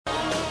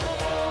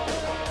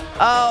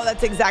Oh,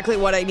 that's exactly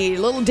what I need.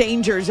 A little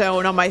danger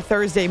zone on my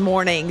Thursday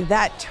morning.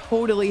 That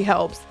totally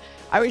helps.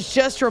 I was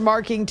just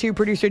remarking to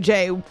producer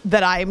Jay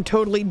that I am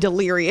totally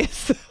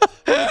delirious.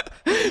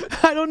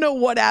 I don't know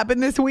what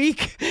happened this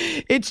week.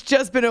 It's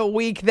just been a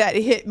week that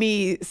hit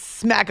me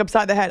smack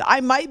upside the head. I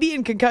might be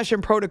in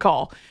concussion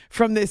protocol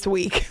from this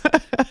week.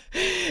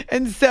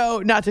 And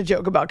so, not to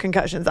joke about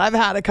concussions. I've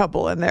had a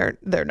couple and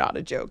they're not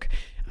a joke.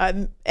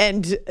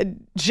 And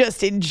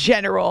just in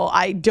general,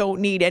 I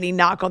don't need any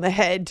knock on the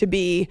head to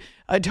be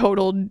a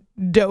total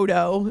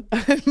dodo.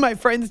 My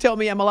friends tell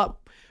me I'm a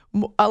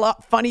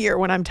lot funnier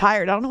when I'm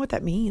tired. I don't know what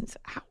that means.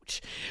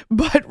 Ouch.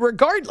 But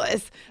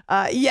regardless,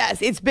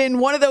 yes, it's been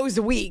one of those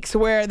weeks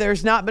where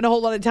there's not been a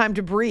whole lot of time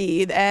to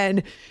breathe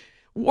and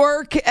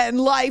work and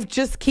life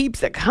just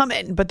keeps it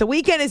coming. But the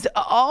weekend is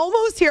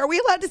almost here. Are we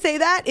allowed to say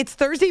that? It's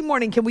Thursday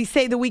morning. Can we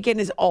say the weekend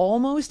is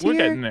almost here? We're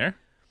getting there.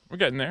 We're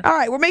getting there. All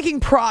right. We're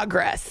making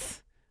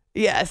progress.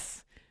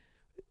 Yes.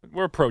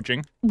 We're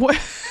approaching.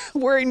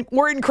 We're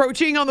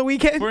encroaching on the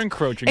weekend. We're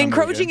encroaching.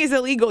 Encroaching is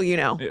illegal, you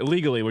know.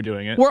 Illegally, we're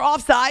doing it. We're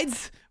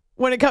offsides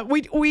when it comes.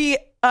 We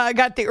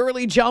got the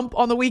early jump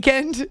on the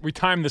weekend. We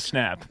timed the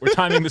snap. We're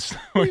timing the.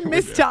 We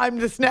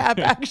mistimed the snap,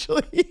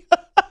 actually.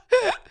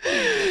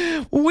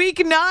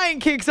 Week 9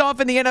 kicks off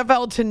in the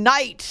NFL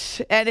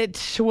tonight, and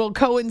it will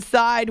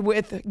coincide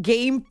with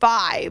Game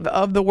 5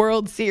 of the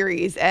World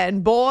Series.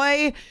 And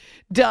boy,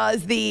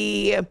 does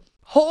the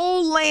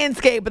whole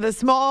landscape of the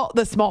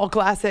small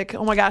classic.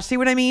 Oh my gosh, see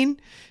what I mean?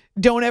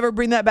 Don't ever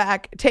bring that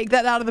back. Take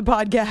that out of the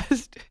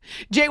podcast.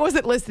 Jay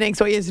wasn't listening,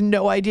 so he has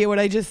no idea what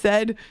I just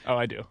said. Oh,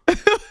 I do.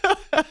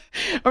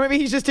 Or maybe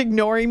he's just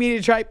ignoring me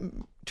to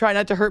try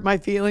not to hurt my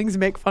feelings,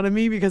 make fun of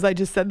me because I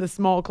just said the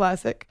small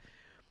classic.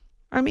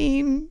 I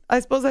mean, I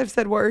suppose I've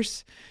said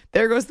worse.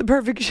 There goes the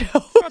perfect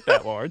show. Not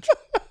that large.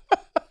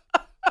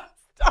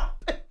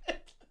 Stop it.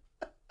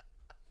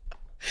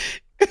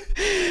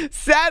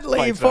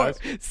 Sadly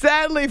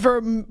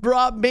for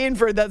Rob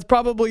Manfred, that's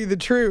probably the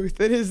truth.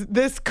 It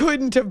just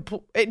couldn't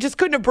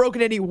have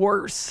broken any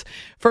worse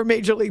for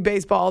Major League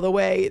Baseball the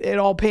way it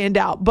all panned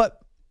out. But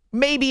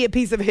maybe a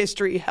piece of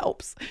history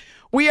helps.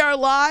 We are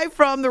live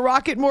from the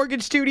Rocket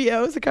Mortgage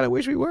Studios. I kind of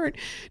wish we weren't.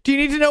 Do you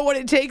need to know what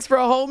it takes for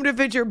a home to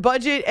fit your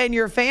budget and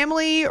your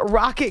family?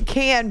 Rocket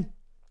can.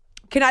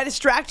 Can I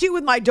distract you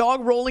with my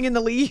dog rolling in the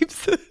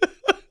leaves?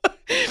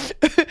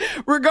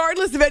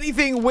 Regardless of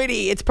anything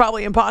witty, it's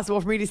probably impossible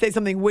for me to say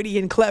something witty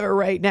and clever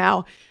right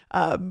now.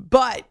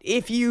 But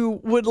if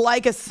you would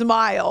like a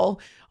smile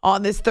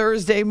on this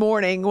Thursday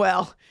morning,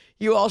 well,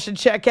 you all should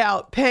check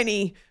out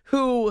Penny,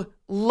 who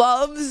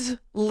loves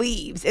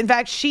leaves. In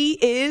fact, she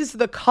is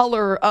the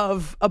color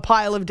of a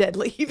pile of dead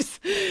leaves.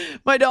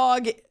 My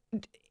dog,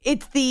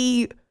 it's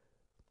the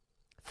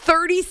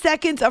 30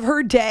 seconds of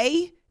her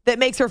day that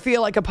makes her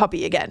feel like a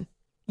puppy again.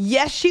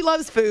 Yes, she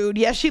loves food.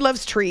 Yes, she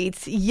loves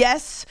treats.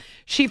 Yes,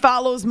 she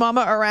follows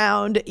mama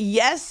around.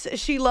 Yes,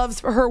 she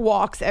loves her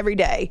walks every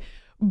day.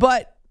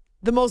 But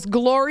the most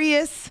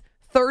glorious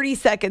 30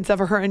 seconds of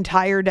her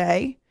entire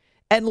day,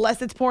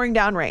 unless it's pouring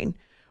down rain,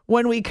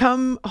 when we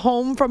come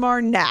home from our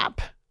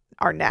nap,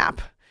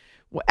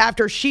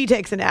 after she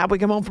takes a nap, we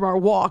come home from our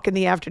walk in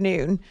the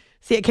afternoon.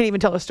 See, I can't even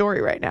tell a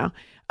story right now.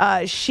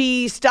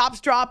 She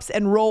stops, drops,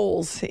 and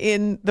rolls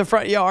in the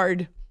front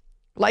yard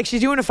like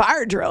she's doing a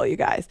fire drill, you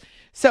guys.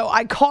 So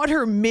I caught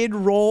her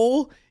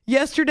mid-roll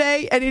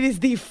yesterday, and it is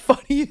the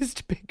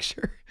funniest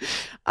picture.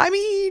 I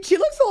mean, she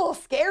looks a little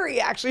scary,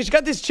 actually. She's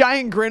got this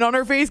giant grin on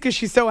her face because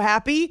she's so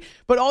happy,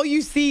 but all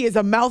you see is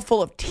a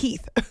mouthful of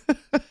teeth.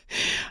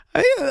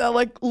 I think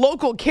like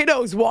local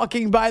kiddos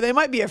walking by, they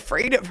might be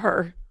afraid of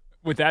her.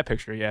 With that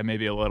picture, yeah,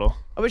 maybe a little.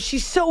 But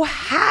she's so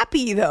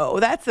happy, though.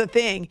 That's the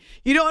thing.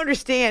 You don't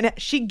understand.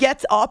 She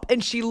gets up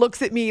and she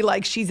looks at me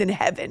like she's in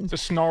heaven. It's a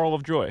snarl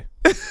of joy.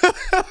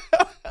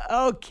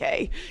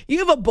 Okay. You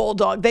have a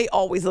bulldog. They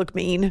always look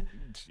mean.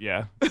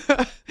 Yeah.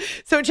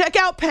 So check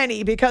out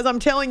Penny, because I'm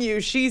telling you,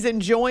 she's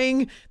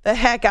enjoying the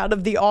heck out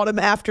of the autumn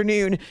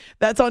afternoon.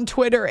 That's on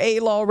Twitter,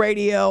 A-Law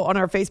Radio, on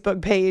our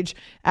Facebook page,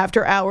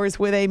 After Hours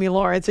with Amy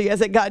Lawrence. So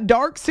yes, it got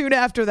dark soon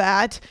after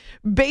that.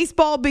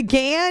 Baseball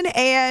began,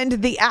 and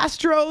the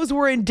Astros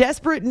were in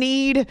desperate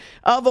need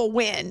of a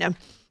win.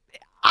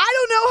 I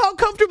don't know how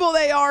comfortable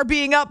they are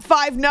being up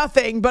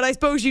 5-0, but I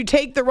suppose you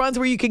take the runs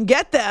where you can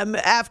get them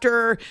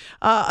after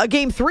a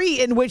Game 3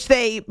 in which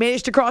they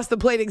managed to cross the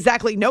plate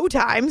exactly no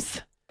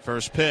times.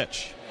 First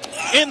pitch.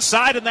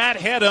 Inside, and that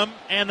hit him,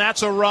 and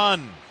that's a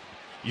run.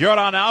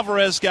 Yordan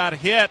Alvarez got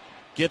hit,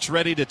 gets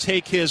ready to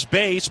take his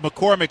base.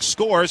 McCormick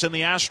scores, and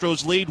the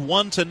Astros lead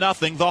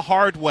 1-0 the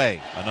hard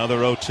way. Another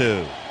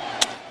 0-2.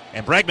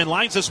 And Bregman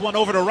lines this one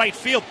over to right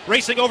field.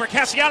 Racing over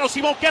Castellanos.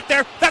 He won't get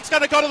there. That's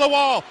going to go to the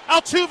wall.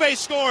 Altuve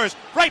scores.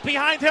 Right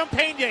behind him,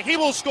 Pena. He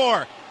will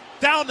score.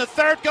 Down to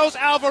third goes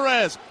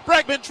Alvarez.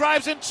 Bregman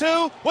drives in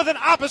 2 with an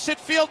opposite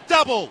field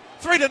double.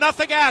 3-0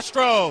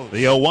 Astros.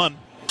 The 0-1.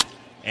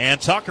 And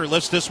Tucker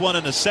lifts this one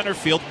into center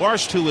field.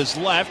 Marsh to his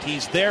left.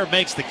 He's there,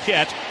 makes the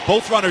catch.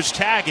 Both runners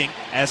tagging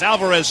as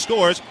Alvarez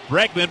scores.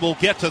 Bregman will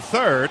get to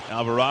third.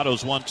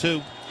 Alvarado's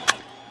 1-2.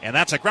 And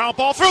that's a ground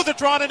ball through the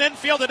drawn and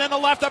infield and in the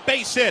left, a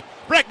base hit.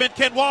 Bregman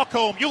can walk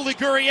home. Yuli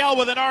Gurriel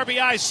with an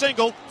RBI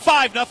single.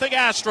 5-0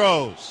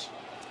 Astros.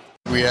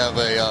 We have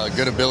a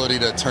good ability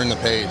to turn the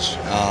page.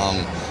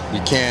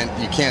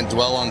 You can't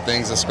dwell on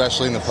things,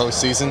 especially in the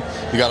postseason.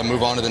 You got to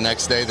move on to the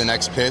next day, the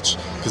next pitch,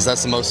 because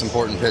that's the most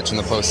important pitch in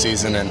the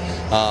postseason. And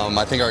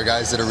I think our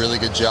guys did a really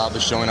good job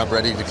of showing up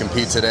ready to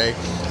compete today.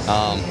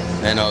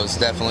 And I was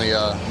definitely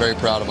very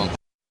proud of them.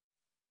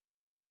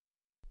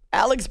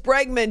 Alex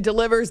Bregman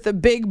delivers the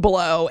big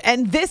blow,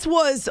 and this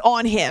was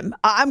on him.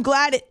 I'm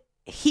glad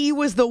he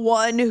was the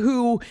one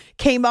who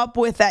came up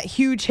with that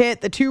huge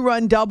hit, the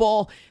 2-run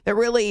double that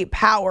really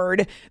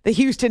powered the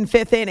Houston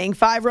fifth inning.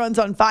 5 runs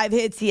on 5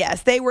 hits,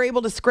 yes. They were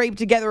able to scrape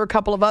together a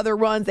couple of other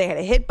runs. They had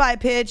a hit by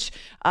pitch.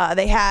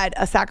 They had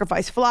a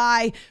sacrifice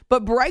fly.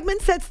 But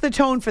Bregman sets the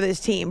tone for this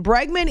team.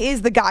 Bregman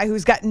is the guy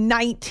who's got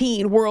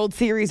 19 World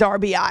Series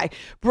RBI.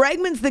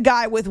 Bregman's the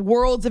guy with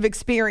worlds of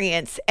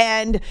experience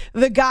and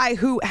the guy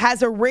who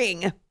has a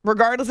ring.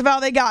 Regardless of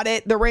how they got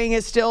it, the ring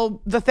is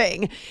still the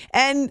thing.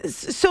 And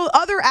so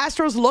other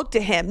Astros look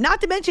to him, not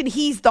to mention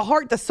he's the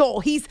heart, the soul.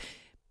 He's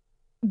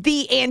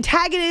the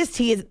antagonist.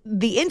 He is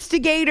the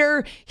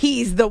instigator.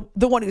 He's the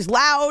one who's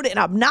loud and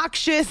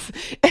obnoxious.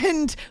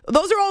 And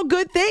those are all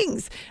good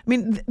things. I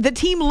mean, the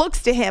team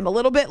looks to him a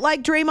little bit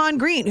like Draymond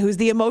Green, who's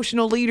the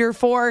emotional leader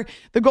for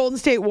the Golden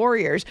State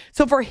Warriors.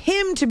 So for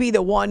him to be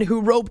the one who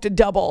roped a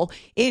double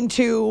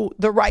into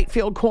the right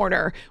field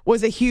corner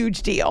was a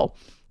huge deal.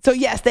 So,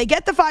 yes, they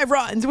get the 5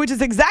 runs, which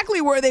is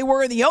exactly where they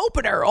were in the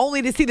opener,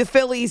 only to see the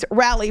Phillies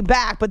rally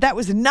back. But that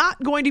was not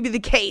going to be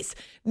the case,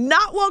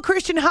 not while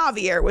Christian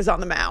Javier was on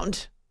the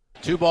mound.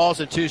 2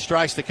 balls and 2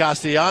 strikes to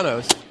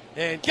Castellanos.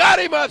 And got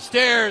him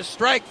upstairs,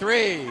 strike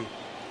 3.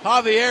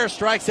 Javier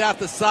strikes out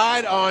the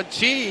side on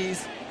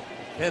Cheese.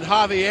 And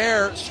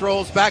Javier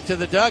strolls back to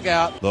the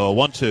dugout. The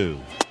 1-2.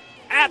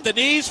 At the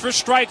knees for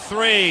strike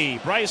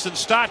 3. Bryson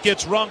Stott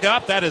gets rung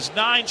up. That is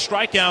 9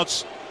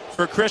 strikeouts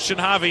for Christian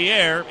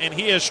Javier, and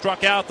he has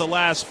struck out the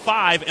last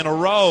 5 in a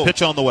row.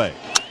 Pitch on the way.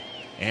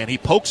 And he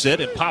pokes it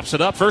and pops it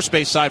up. First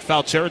base side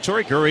foul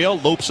territory.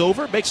 Gurriel lopes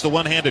over, makes the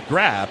one-handed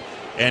grab.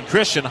 And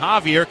Christian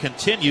Javier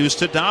continues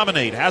to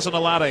dominate. Hasn't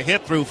allowed a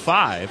hit through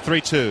 5.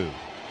 3-2.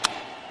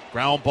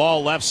 Ground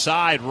ball left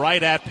side,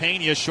 right at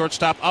Pena.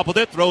 Shortstop up with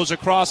it, throws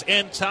across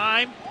in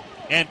time.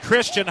 And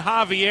Christian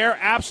Javier,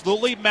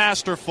 absolutely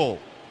masterful.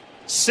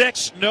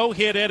 6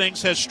 no-hit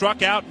innings, has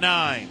struck out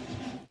 9.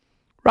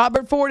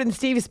 Robert Ford and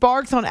Steve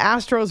Sparks on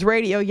Astros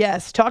Radio.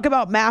 Yes, talk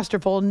about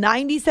masterful.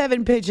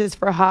 97 pitches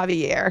for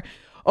Javier.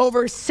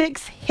 Over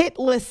 6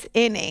 hitless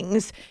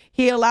innings.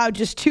 He allowed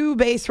just 2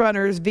 base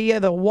runners via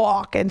the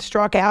walk and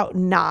struck out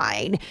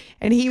 9.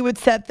 And he would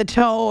set the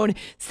tone,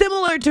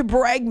 similar to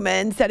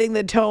Bregman, setting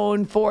the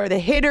tone for the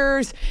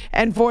hitters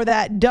and for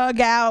that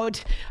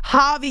dugout.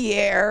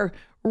 Javier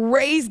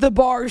raised the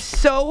bar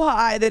so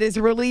high that his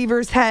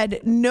relievers had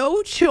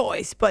no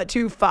choice but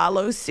to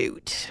follow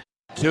suit.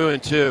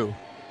 2-2.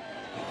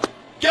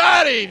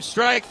 Got him!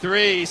 Strike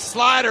 3.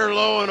 Slider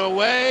low and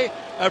away.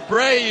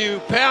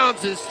 Abreu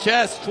pounds his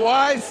chest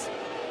twice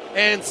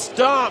and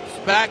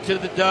stomps back to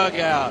the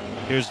dugout.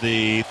 Here's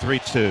the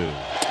 3-2.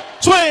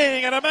 Swing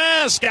and a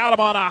miss. Got him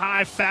on a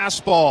high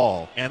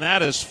fastball. And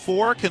that is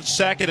 4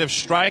 consecutive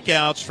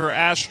strikeouts for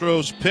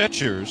Astros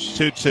pitchers.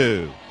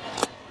 2-2.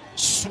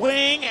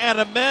 Swing and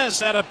a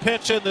miss at a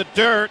pitch in the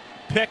dirt.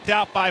 Picked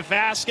out by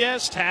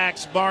Vasquez.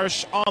 Tags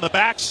Marsh on the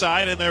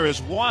backside, and there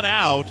is 1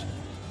 out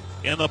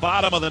in the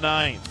bottom of the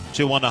 9th.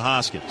 2-1 to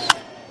Hoskins.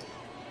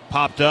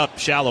 Popped up,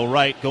 shallow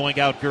right, going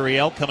out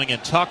Gurriel, coming in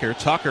Tucker.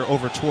 Tucker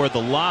over toward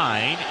the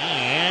line,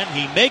 and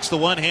he makes the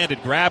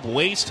one-handed grab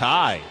waist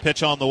high.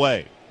 Pitch on the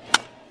way.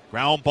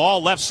 Ground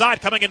ball left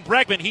side, coming in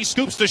Bregman. He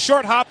scoops the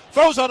short hop,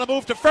 throws on a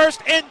move to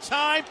first in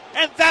time,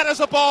 and that is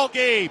a ball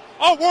game.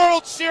 A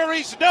World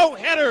Series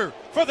no-hitter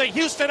for the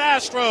Houston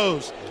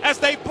Astros as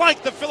they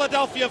blank the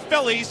Philadelphia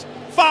Phillies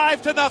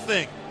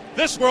 5-0.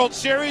 This World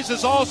Series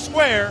is all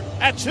square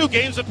at 2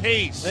 games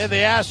apiece. And the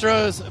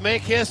Astros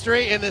make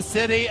history in the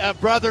city of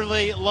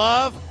brotherly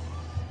love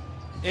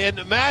in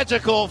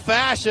magical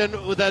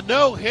fashion with a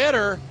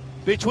no-hitter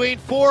between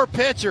 4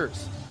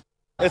 pitchers.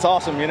 It's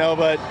awesome,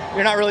 but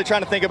you're not really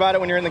trying to think about it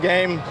when you're in the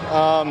game.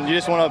 You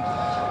just want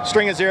to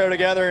string a 0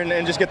 together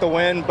and just get the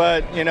win.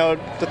 But,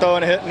 to throw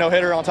in a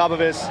no-hitter on top of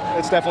it,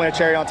 it's definitely a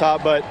cherry on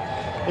top. But,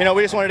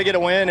 we just wanted to get a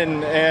win,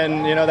 and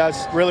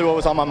that's really what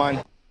was on my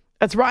mind.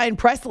 That's Ryan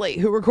Presley,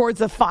 who records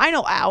the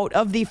final out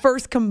of the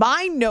first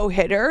combined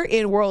no-hitter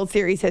in World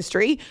Series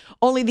history,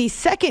 only the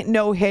second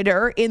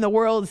no-hitter in the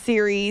World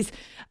Series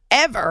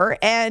ever,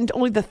 and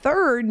only the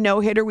 3rd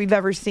no-hitter we've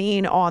ever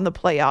seen on the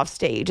playoff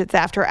stage. It's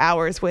After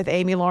Hours with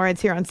Amy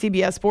Lawrence here on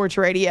CBS Sports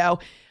Radio.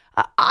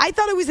 I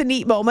thought it was a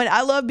neat moment.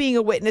 I love being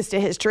a witness to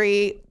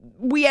history.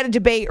 We had a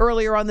debate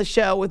earlier on the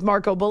show with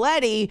Marco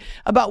Belletti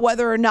about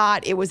whether or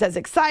not it was as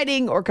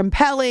exciting or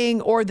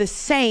compelling or the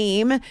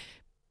same.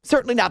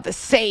 Certainly not the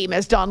same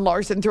as Don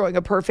Larson throwing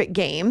a perfect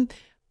game.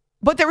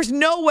 But there was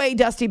no way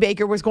Dusty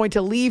Baker was going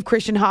to leave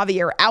Christian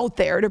Javier out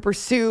there to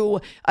pursue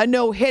a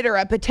no-hitter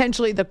at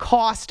potentially the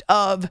cost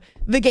of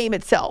the game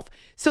itself.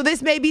 So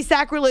this may be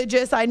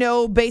sacrilegious. I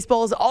know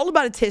baseball is all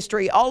about its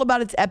history, all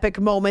about its epic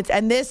moments,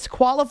 and this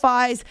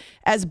qualifies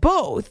as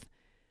both.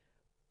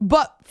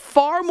 But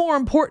far more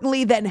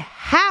importantly than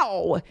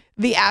how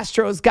the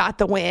Astros got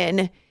the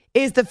win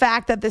is the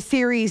fact that the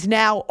series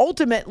now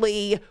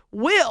ultimately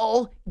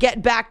will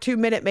get back to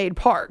Minute Maid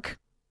Park.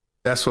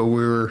 That's what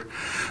we were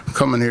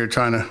coming here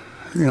trying to,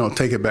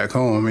 take it back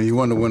home. I mean, you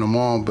want to win them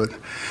all, but,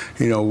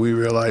 we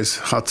realize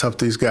how tough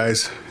these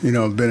guys,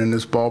 have been in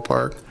this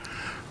ballpark.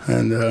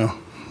 And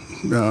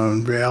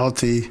in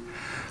reality,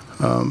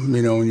 when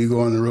you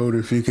go on the road,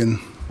 if you can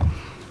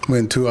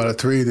win 2 out of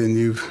 3, then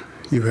you've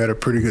had a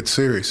pretty good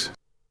series.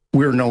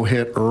 We were no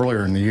hit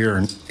earlier in the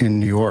year in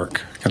New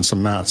York against the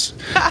Mets,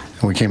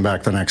 and we came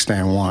back the next day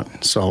and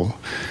won. So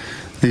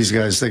these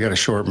guys, they got a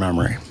short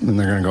memory, and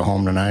they're going to go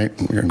home tonight,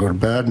 and they're going to go to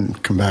bed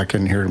and come back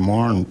in here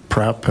tomorrow and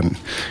prep and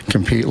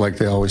compete like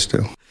they always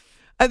do.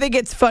 I think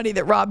it's funny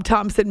that Rob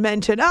Thompson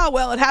mentioned,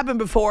 it happened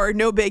before,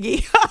 no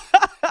biggie.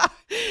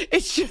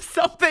 It's just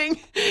something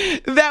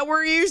that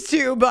we're used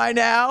to by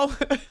now.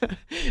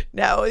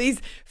 No, these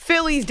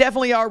Phillies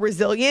definitely are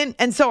resilient,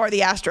 and so are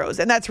the Astros.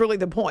 And that's really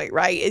the point,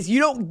 right? Is you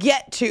don't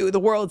get to the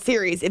World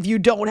Series if you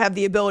don't have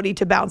the ability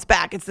to bounce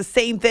back. It's the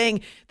same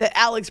thing that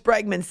Alex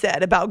Bregman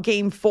said about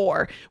Game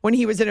 4 when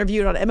he was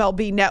interviewed on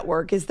MLB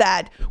Network, is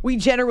that we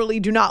generally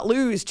do not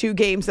lose 2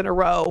 games in a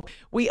row.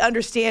 We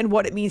understand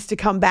what it means to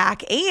come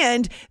back,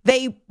 and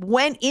they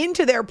went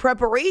into their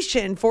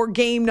preparation for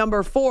game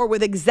number 4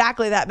 with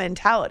exactly that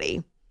mentality.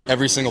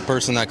 Every single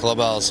person in that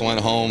clubhouse went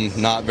home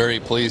not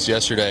very pleased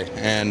yesterday,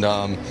 and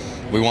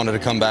we wanted to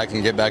come back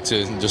and get back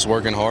to just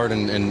working hard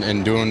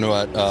and doing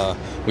what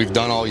we've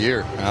done all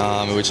year,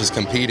 which is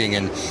competing.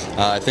 And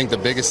I think the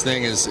biggest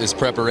thing is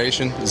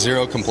preparation,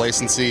 zero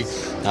complacency,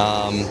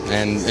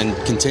 and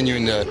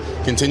continuing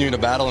to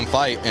battle and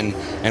fight. And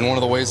one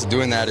of the ways of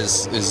doing that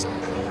is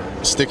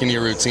sticking to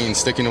your routine,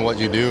 sticking to what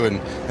you do,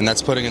 and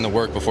that's putting in the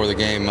work before the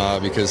game,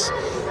 because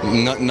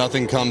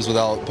nothing comes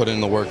without putting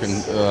in the work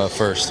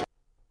first.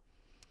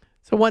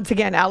 So once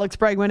again, Alex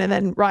Bregman and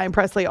then Ryan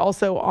Presley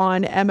also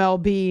on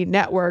MLB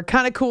Network.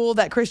 Kind of cool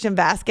that Christian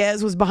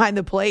Vasquez was behind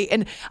the plate.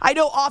 And I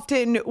know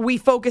often we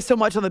focus so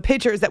much on the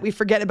pitchers that we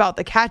forget about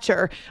the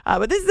catcher.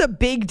 But this is a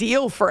big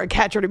deal for a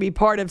catcher to be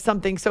part of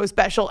something so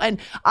special. And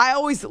I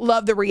always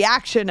love the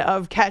reaction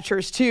of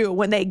catchers, too,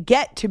 when they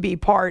get to be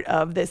part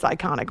of this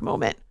iconic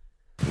moment.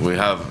 We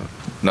have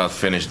not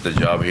finished the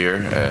job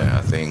here.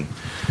 I think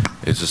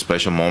it's a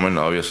special moment.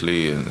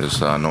 Obviously, it's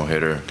a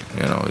no-hitter.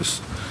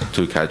 It's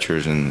 2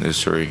 catchers in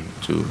history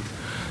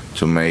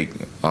to make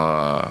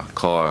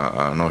call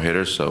a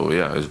no-hitter. So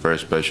yeah, it's very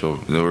special.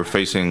 We're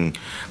facing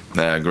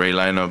a great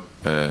lineup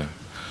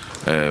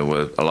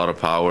with a lot of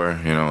power.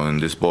 In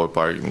this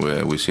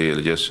ballpark, we see it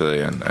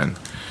yesterday, and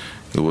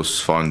it was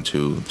fun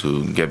to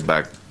get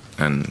back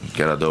and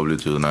get a W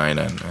tonight,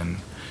 and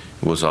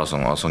it was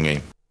awesome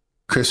game.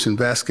 Christian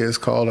Vasquez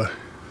called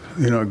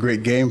a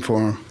great game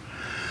for him,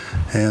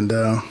 and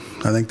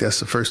I think that's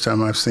the first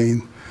time I've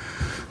seen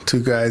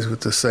 2 guys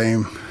with the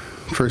same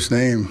first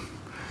name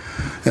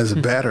as a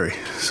battery.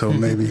 So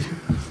maybe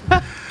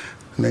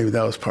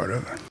that was part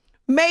of it.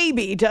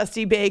 Maybe,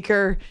 Dusty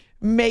Baker,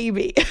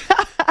 maybe.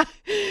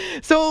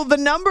 So the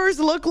numbers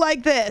look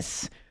like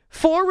this.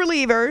 4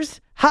 relievers,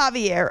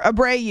 Javier,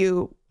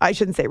 Abreu. I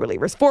shouldn't say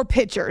relievers. 4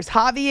 pitchers,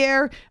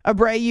 Javier,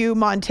 Abreu,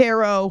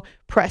 Montero,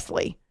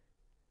 Presley.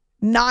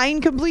 9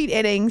 complete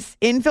innings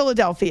in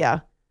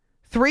Philadelphia.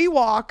 3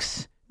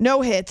 walks,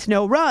 no hits,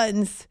 no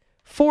runs,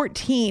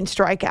 14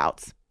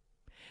 strikeouts.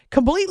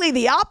 Completely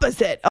the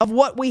opposite of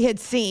what we had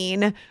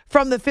seen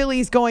from the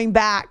Phillies going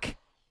back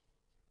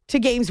to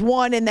games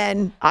 1 and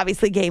then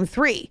obviously game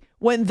 3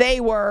 when they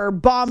were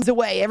bombs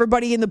away.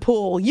 Everybody in the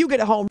pool, you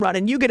get a home run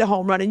and you get a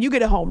home run and you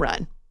get a home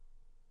run.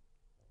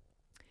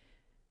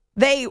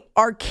 They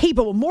are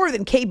capable, more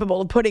than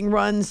capable, of putting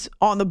runs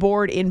on the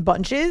board in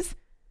bunches.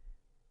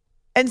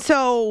 And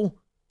so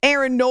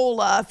Aaron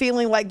Nola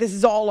feeling like this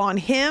is all on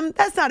him,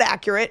 that's not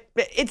accurate.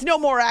 It's no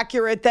more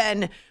accurate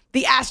than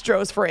the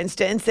Astros, for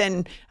instance,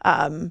 and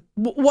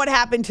what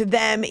happened to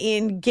them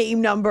in game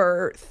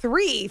number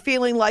 3,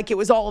 feeling like it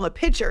was all on the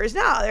pitchers.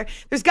 No,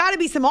 there's got to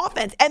be some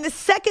offense. And the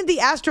second the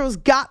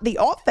Astros got the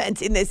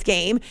offense in this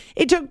game,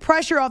 it took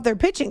pressure off their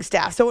pitching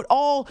staff. So it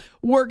all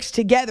works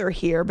together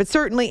here. But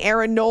certainly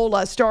Aaron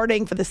Nola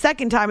starting for the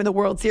second time in the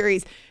World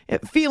Series,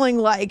 feeling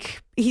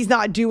like he's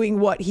not doing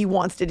what he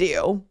wants to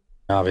do.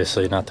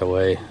 Obviously not the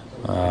way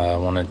I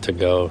wanted to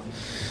go.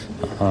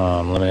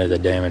 Limited the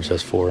damage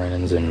those 4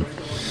 innings and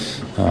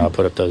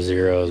put up those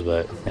zeros,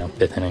 but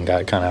 5th inning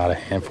got kind of out of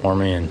hand for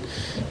me, and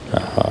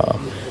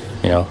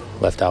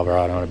left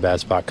Alvarado in a bad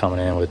spot coming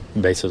in with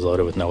bases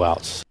loaded with no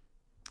outs.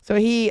 So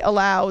he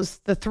allows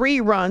the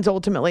 3 runs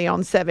ultimately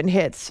on 7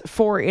 hits,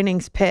 4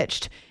 innings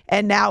pitched.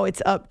 And now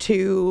it's up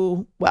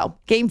to,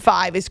 game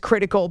 5 is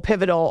critical,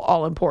 pivotal,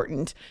 all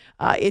important.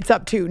 It's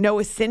up to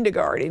Noah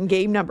Syndergaard in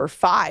game number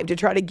 5 to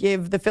try to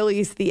give the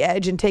Phillies the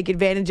edge and take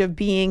advantage of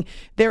being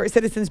there at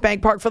Citizens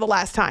Bank Park for the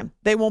last time.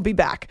 They won't be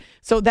back.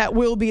 So that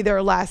will be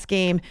their last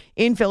game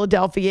in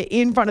Philadelphia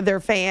in front of their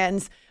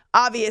fans.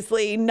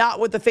 Obviously, not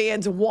what the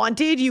fans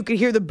wanted. You could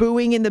hear the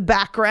booing in the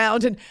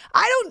background. And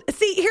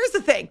here's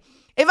the thing.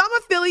 If I'm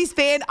a Phillies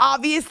fan,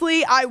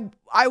 obviously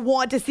I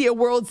want to see a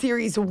World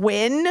Series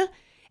win.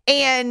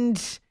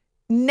 And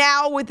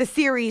now with the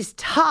series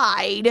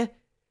tied,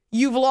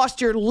 you've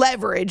lost your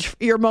leverage,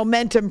 your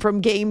momentum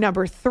from game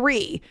number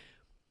 3.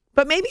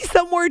 But maybe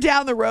somewhere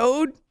down the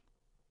road,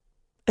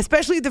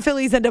 especially if the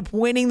Phillies end up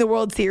winning the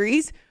World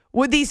Series,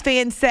 would these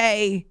fans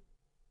say,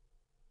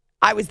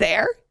 I was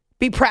there?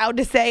 Be proud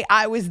to say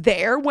I was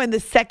there when the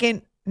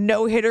second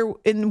no-hitter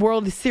in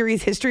World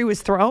Series history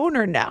was thrown,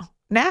 or no?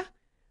 Nah?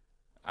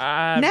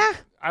 Nah?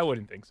 I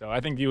wouldn't think so. I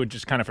think you would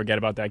just kind of forget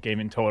about that game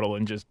in total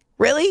and just...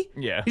 Really?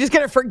 Yeah. You're just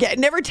going to forget.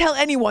 Never tell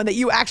anyone that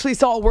you actually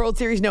saw a World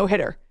Series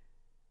no-hitter.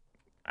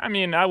 I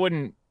mean, I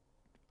wouldn't...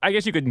 I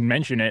guess you could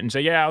mention it and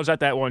say, yeah, I was at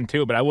that one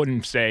too, but I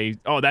wouldn't say,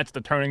 oh, that's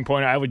the turning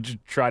point. I would just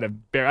try to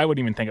I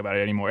wouldn't even think about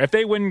it anymore. If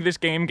they win this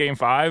game, game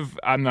 5,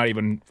 I'm not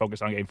even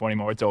focused on game 4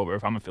 anymore. It's over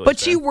if I'm a Phillies fan.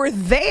 But you were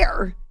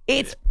there.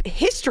 It's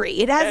history.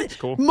 It has. It's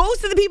cool.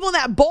 Most of the people in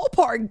that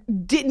ballpark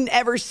didn't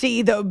ever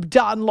see the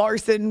Don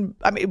Larson.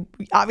 I mean,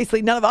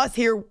 obviously, none of us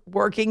here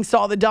working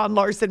saw the Don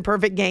Larson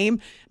perfect game.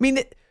 I mean,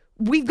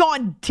 we've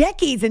gone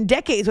decades and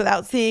decades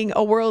without seeing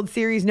a World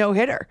Series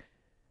no-hitter.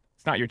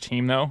 It's not your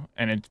team, though,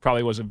 and it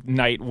probably was a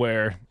night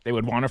where they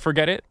would want to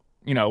forget it.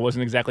 You know, it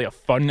wasn't exactly a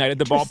fun night at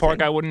the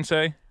ballpark, I wouldn't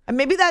say. And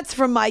maybe that's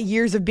from my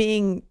years of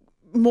being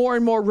more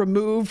and more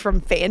removed from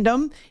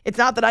fandom. It's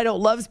not that I don't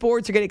love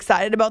sports or get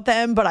excited about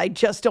them, but I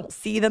just don't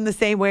see them the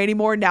same way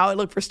anymore. Now I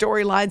look for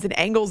storylines and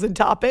angles and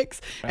topics.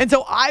 And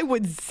so I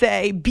would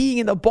say being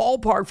in the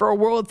ballpark for a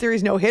World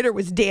Series no-hitter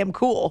was damn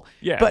cool.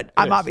 Yeah, but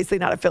I'm obviously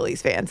not a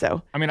Phillies fan,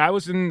 so. I mean, I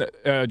was in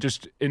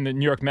just in the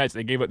New York Mets.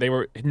 They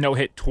were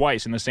no-hit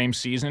twice in the same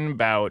season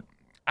about,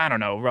 I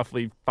don't know,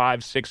 roughly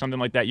 5, 6, something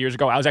like that years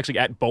ago. I was actually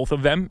at both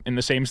of them in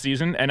the same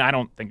season, and I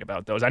don't think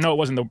about those. I know it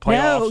wasn't the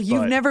playoffs. No,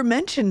 you've never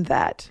mentioned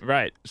that.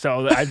 Right.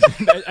 So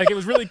it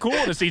was really cool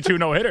to see 2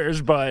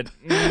 no-hitters, but,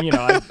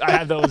 I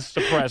had those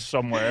suppressed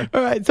somewhere.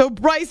 All right, so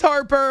Bryce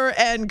Harper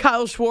and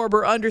Kyle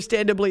Schwarber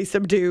understandably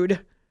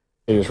subdued.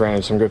 He just ran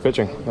into some good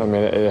pitching. I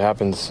mean, it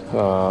happens.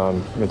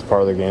 It's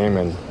part of the game,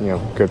 and,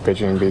 good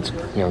pitching beats,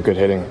 good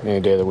hitting any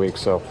day of the week.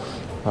 So,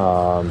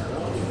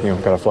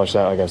 got to flush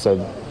that, like I said,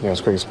 as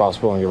quick as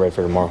possible and get ready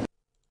for tomorrow.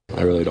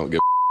 I really don't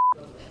give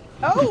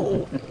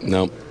Oh.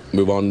 No,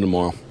 move on to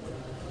tomorrow.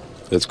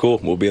 It's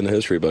cool. We'll be in the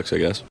history books, I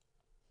guess.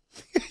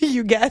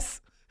 You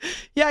guess?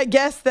 Yeah, I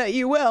guess that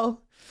you will.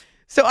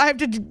 So I have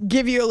to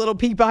give you a little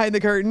peek behind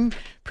the curtain.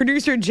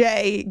 Producer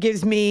Jay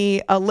gives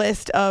me a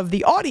list of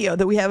the audio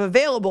that we have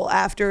available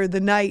after the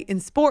night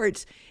in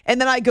sports. And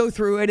then I go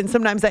through it, and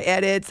sometimes I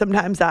edit,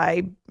 sometimes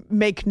I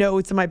make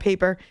notes on my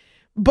paper.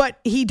 But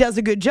he does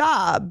a good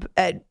job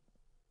at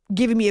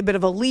giving me a bit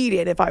of a lead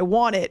in if I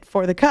want it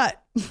for the cut.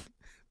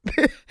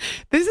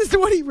 This is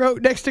what he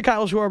wrote next to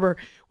Kyle Schwarber.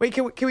 Wait,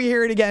 can we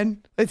hear it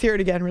again? Let's hear it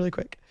again really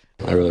quick.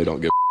 I really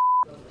don't give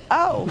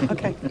Oh,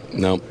 okay.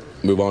 No,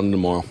 move on to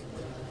tomorrow.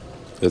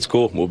 It's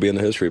cool. We'll be in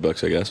the history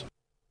books, I guess.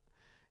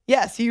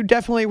 Yes, you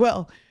definitely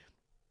will.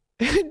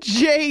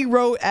 Jay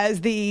wrote as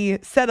the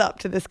setup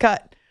to this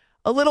cut,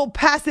 a little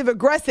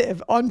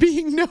passive-aggressive on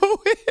being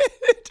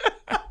no-hit.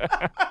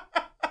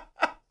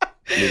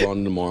 Move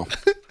on tomorrow.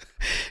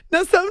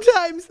 Now,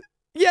 sometimes,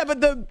 yeah, but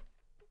the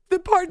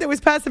part that was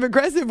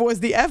passive-aggressive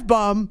was the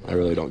F-bomb. I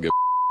really don't give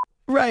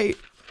Right.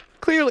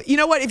 Clearly. You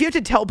know what? If you have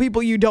to tell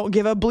people you don't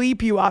give a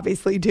bleep, you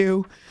obviously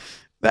do.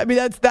 I mean,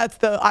 that's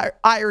the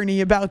irony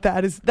about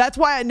that. That's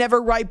why I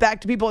never write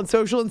back to people on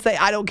social and say,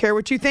 I don't care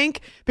what you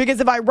think. Because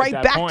if I write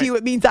back to you,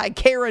 it means I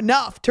care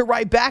enough to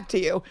write back to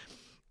you.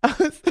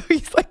 So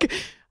he's like,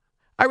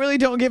 I really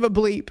don't give a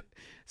bleep.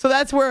 So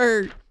that's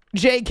where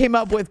Jay came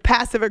up with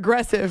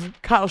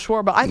passive-aggressive Kyle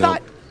Schwarber.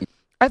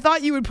 I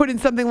thought you would put in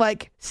something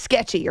like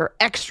sketchy or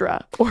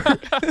extra. Or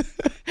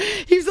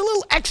he was a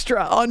little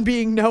extra on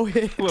being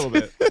no-hit. A little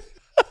bit.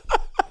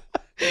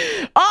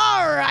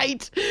 All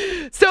right.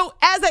 So,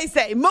 as I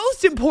say,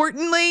 most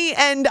importantly,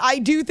 and I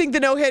do think the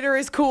no-hitter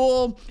is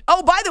cool.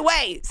 Oh, by the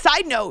way,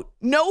 side note,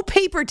 no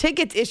paper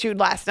tickets issued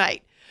last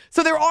night.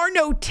 So there are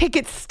no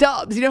ticket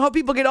stubs. You know how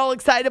people get all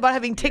excited about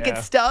having ticket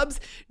stubs?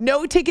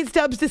 No ticket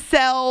stubs to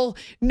sell,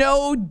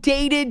 no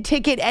dated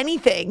ticket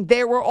anything.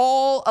 They were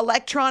all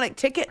electronic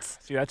tickets.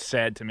 See, that's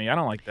sad to me. I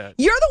don't like that.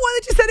 You're the one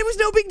that just said it was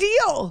no big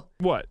deal.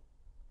 What?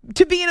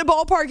 To be in a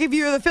ballpark, if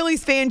you're the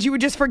Phillies fans, you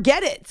would just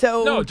forget it.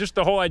 So no, just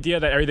the whole idea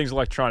that everything's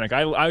electronic.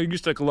 I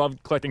used to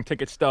love collecting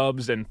ticket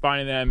stubs and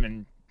finding them,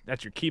 and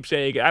that's your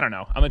keepsake. I don't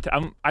know.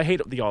 I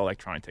hate the all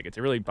electronic tickets.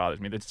 It really bothers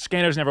me. The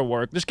scanners never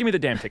work. Just give me the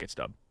damn ticket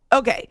stub.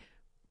 Okay,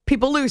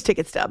 people lose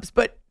ticket stubs,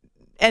 but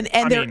And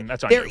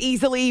that's on they're you.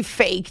 easily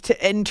faked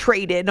and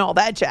traded and all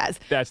that jazz.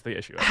 That's the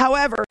issue.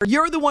 However,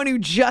 you're the one who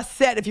just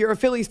said if you're a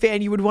Phillies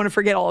fan, you would want to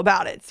forget all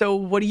about it. So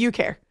what do you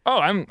care? Oh,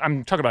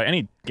 I'm talking about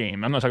any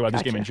game. I'm not talking about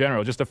this game in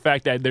general. Just the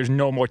fact that there's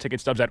no more ticket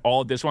stubs at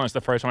all at this one. It's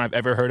the first time I've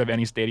ever heard of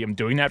any stadium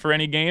doing that for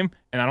any game,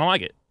 and I don't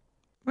like it.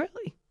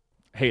 Really?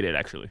 Hate it,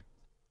 actually.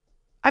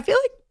 I feel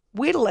like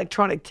we had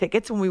electronic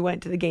tickets when we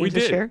went to the games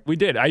this year. We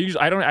did. I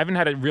haven't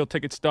had a real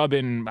ticket stub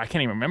in, I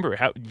can't even remember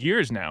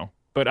years now.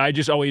 But I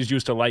just always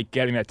used to like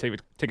getting that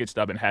ticket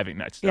stub and having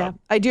that stub. Yeah,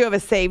 I do have a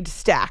saved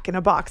stack in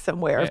a box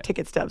somewhere of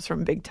ticket stubs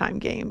from big time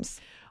games.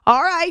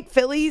 All right,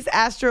 Phillies,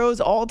 Astros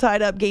all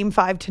tied up Game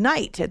 5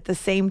 tonight at the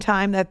same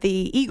time that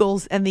the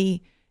Eagles and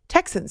the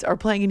Texans are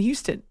playing in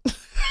Houston.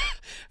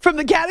 From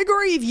the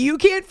category of you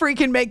can't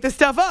freaking make this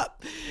stuff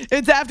up.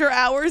 It's After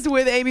Hours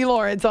with Amy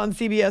Lawrence on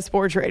CBS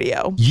Sports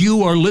Radio.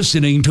 You are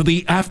listening to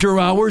the After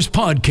Hours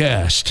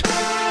podcast.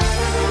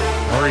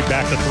 Murray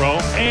back to throw,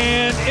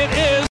 and it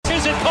is.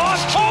 Is it caught?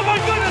 Oh my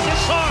goodness,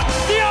 it's caught!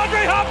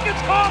 DeAndre Hopkins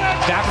caught it!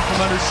 Stafford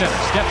from under center,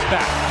 steps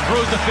back,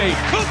 throws the fade.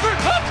 Cooper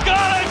Kupp's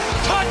got it!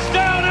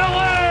 Touchdown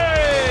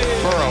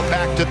LA! Burrow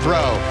back to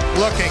throw,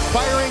 looking,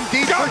 firing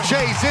deep for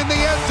Chase in the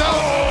end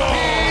zone.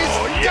 He's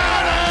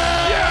got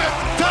it! Yes!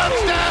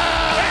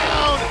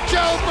 Touchdown!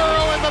 Joe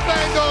Burrow and the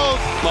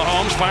Bengals.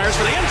 Mahomes fires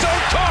for the end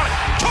zone, caught!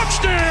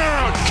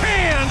 Touchdown!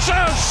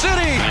 Kansas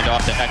City! And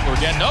off to Eckler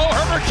again. No,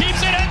 Herbert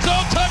keeps it, end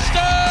zone,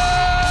 touchdown!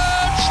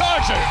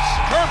 Chargers!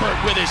 Herbert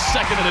with his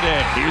second of the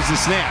day. Here's the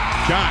snap.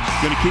 Josh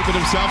going to keep it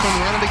himself and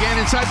run it again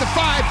inside the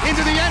 5,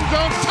 into the end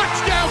zone.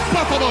 Touchdown,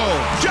 Buffalo!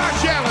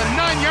 Josh Allen,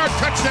 9-yard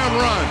touchdown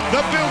run.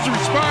 The Bills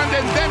respond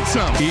and then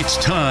some. It's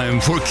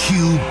time for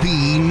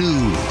QB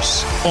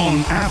News on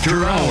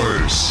After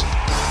Hours.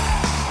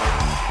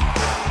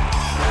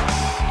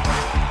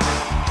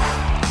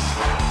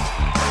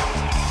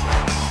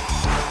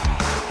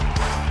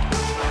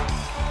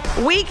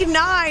 Week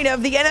 9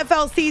 of the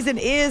NFL season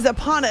is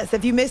upon us.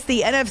 If you missed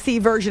the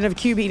NFC version of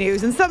QB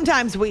News, and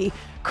sometimes we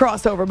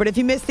cross over, but if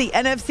you missed the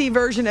NFC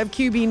version of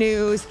QB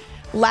News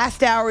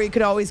last hour, you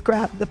could always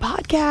grab the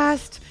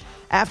podcast.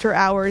 After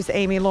Hours,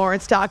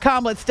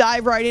 AmyLawrence.com. Let's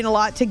dive right in. A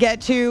lot to get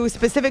to,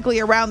 specifically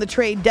around the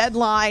trade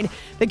deadline.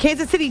 The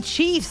Kansas City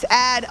Chiefs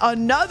add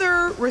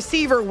another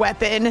receiver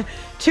weapon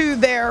to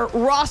their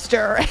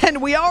roster.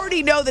 And we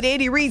already know that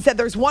Andy Reid said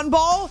there's one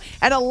ball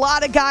and a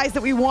lot of guys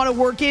that we want to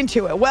work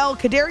into it. Well,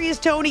 Kadarius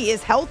Toney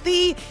is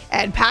healthy,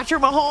 and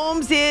Patrick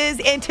Mahomes is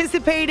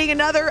anticipating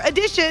another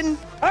addition.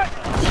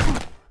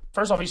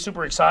 First off, he's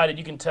super excited.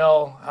 You can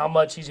tell how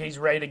much he's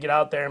ready to get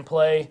out there and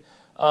play.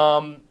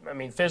 I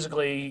mean,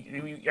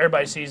 physically,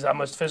 everybody sees how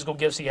much physical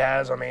gifts he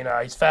has. I mean,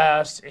 he's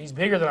fast. He's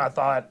bigger than I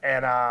thought.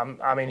 And,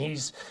 I mean,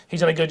 he's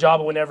done a good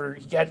job of whenever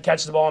he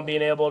catches the ball and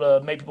being able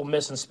to make people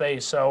miss in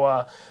space.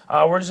 So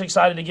we're just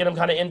excited to get him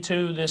kind of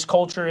into this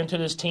culture, into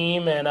this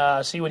team,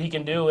 and see what he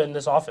can do in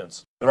this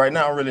offense. Right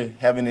now, I don't really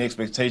have any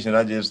expectations.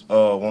 I just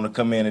want to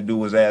come in and do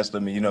what's asked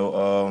of me,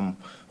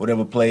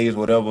 whatever plays,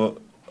 whatever,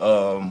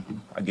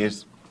 I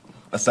guess,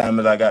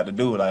 assignment I got to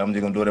do. Like, I'm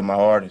just going to do it at my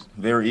hardest.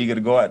 Very eager to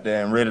go out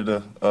there and ready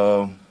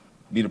to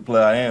be the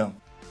player I am.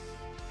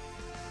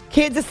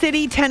 Kansas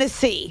City,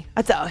 Tennessee.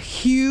 That's a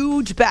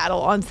huge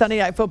battle on Sunday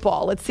Night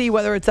Football. Let's see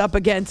whether it's up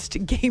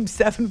against Game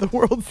 7 of the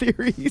World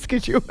Series.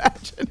 Could you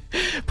imagine?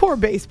 Poor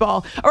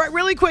baseball. All right,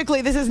 really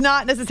quickly, this is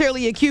not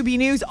necessarily a QB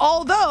news,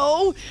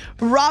 although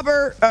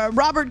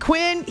Robert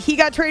Quinn, he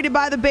got traded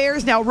by the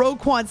Bears. Now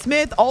Roquan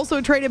Smith, also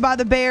traded by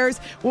the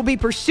Bears, will be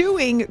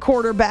pursuing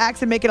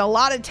quarterbacks and making a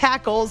lot of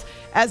tackles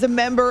as a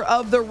member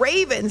of the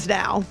Ravens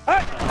now.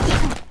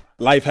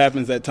 Life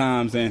happens at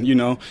times,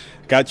 and,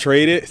 got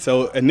traded.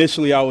 So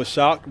initially I was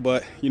shocked,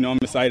 but, I'm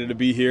excited to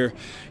be here.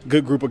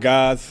 Good group of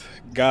guys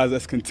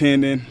that's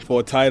contending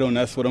for a title, and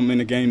that's what I'm in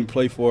the game to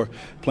play for,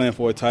 playing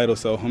for a title.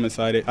 So I'm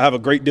excited. I have a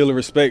great deal of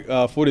respect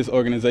for this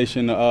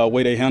organization, the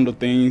way they handle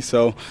things.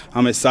 So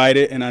I'm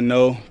excited, and I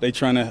know they're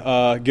trying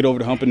to get over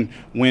the hump and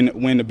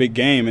win the big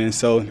game. And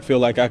so I feel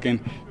like I can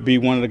be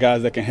one of the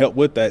guys that can help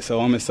with that. So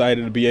I'm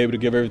excited to be able to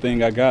give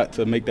everything I got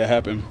to make that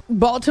happen.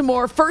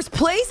 Baltimore, first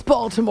place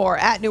Baltimore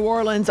at New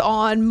Orleans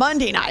on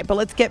Monday night. But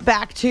let's get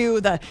back to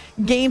the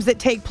games that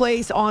take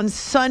place on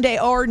Sunday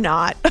or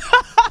not.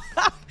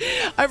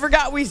 I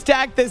forgot we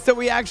stacked this, so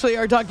we actually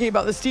are talking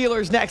about the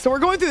Steelers next. So we're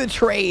going through the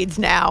trades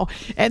now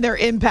and their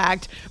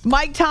impact.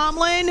 Mike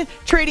Tomlin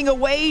trading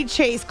away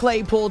Chase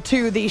Claypool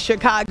to the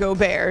Chicago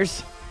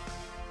Bears.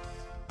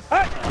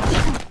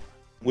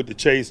 With the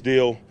Chase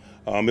deal,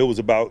 it was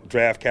about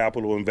draft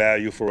capital and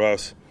value for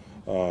us.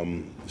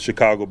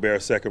 Chicago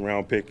Bears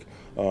second-round pick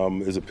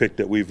is a pick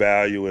that we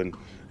value and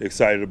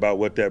excited about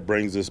what that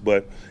brings us,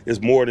 but it's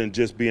more than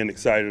just being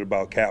excited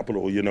about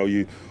capital.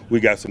 We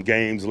got some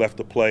games left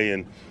to play,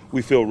 and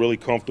we feel really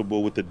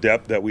comfortable with the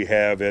depth that we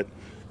have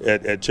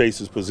at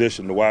Chase's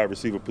position, the wide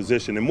receiver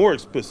position, and more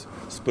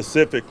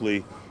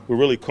specifically, we're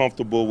really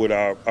comfortable with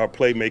our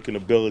playmaking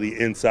ability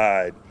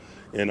inside.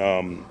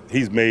 And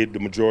he's made the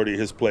majority of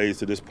his plays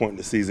to this point in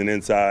the season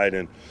inside,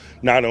 and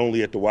not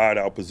only at the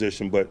wideout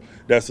position, but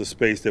that's a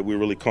space that we're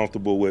really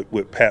comfortable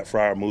with Pat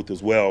Freiermuth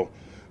as well,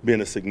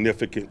 being a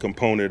significant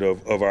component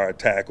of our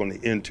attack on the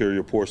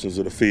interior portions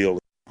of the field.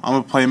 I'm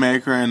a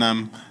playmaker, and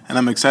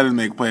I'm excited to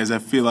make plays. I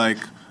feel like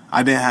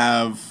I didn't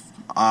have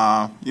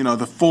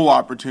the full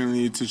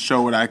opportunity to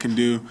show what I can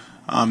do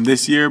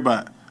this year,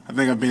 but I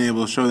think I've been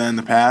able to show that in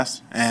the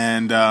past,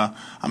 and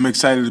I'm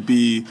excited to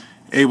be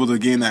able to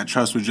gain that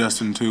trust with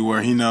Justin too,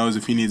 where he knows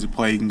if he needs a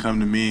play, he can come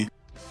to me.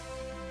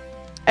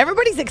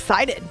 Everybody's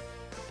excited.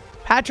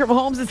 Patrick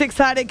Mahomes is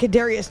excited.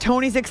 Kadarius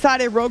Toney's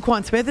excited.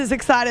 Roquan Smith is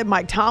excited.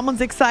 Mike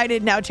Tomlin's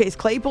excited. Now Chase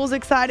Claypool's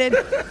excited.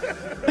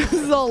 This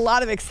is a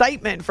lot of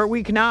excitement for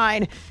Week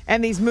 9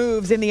 and these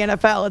moves in the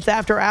NFL. It's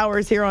After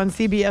Hours here on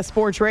CBS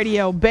Sports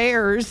Radio.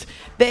 Bears,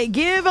 they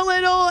give a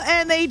little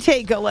and they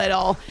take a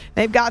little.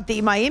 They've got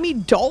the Miami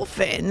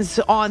Dolphins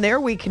on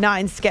their Week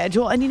 9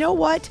 schedule. And you know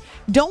what?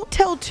 Don't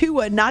tell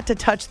Tua not to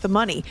touch the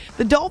money.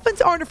 The Dolphins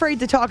aren't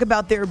afraid to talk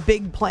about their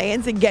big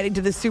plans and getting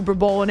to the Super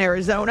Bowl in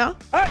Arizona.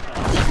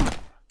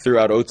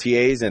 Throughout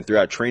OTAs and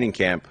throughout training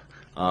camp,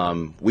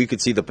 we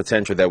could see the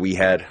potential that we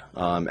had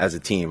as a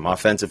team,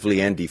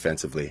 offensively and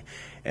defensively.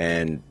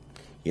 And,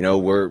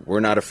 we're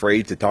not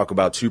afraid to talk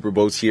about Super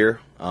Bowls here.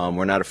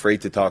 We're not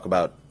afraid to talk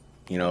about,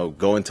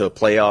 going to a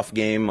playoff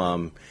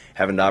game,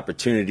 having the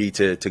opportunity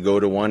to go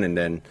to one and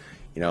then,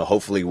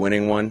 hopefully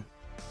winning one.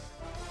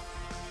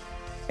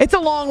 It's a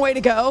long way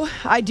to go.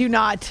 I do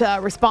not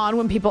respond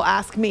when people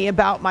ask me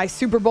about my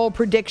Super Bowl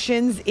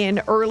predictions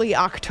in early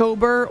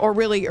October or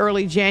really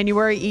early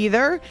January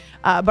either.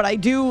 But I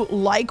do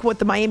like what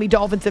the Miami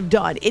Dolphins have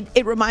done.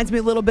 It reminds me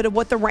a little bit of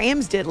what the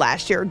Rams did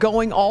last year,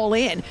 going all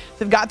in.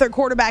 They've got their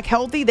quarterback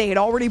healthy. They had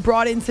already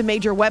brought in some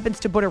major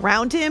weapons to put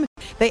around him.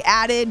 They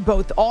added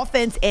both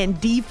offense and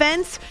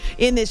defense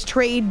in this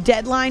trade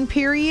deadline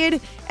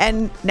period.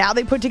 And now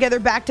they put together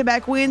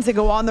back-to-back wins and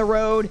go on the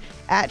road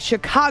at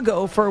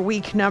Chicago for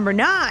week number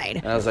 9.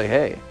 And I was like,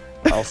 hey,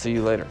 I'll see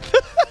you later.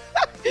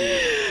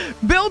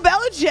 Bill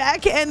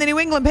Belichick and the New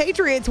England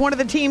Patriots, one of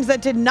the teams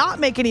that did not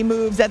make any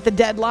moves at the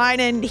deadline,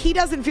 and he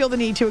doesn't feel the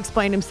need to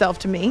explain himself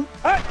to me.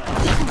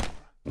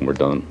 We're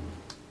done.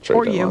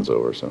 Trade deadline's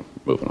over, so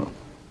moving on.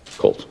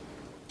 Colts.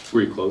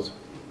 Were you close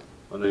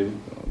on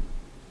anything?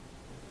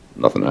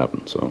 Nothing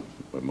happened, so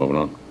we're moving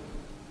on.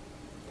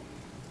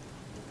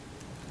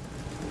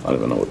 I don't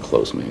even know what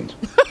close means.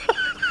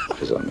 What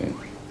does that mean?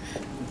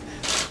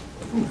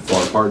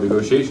 Far apart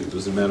negotiations.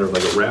 Was it a matter of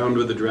like a round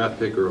with a draft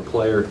pick or a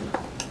player?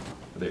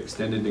 Are they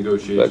extended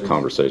negotiations? I've had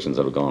conversations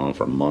that have gone on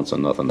for months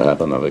and nothing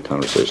happened. I've had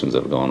conversations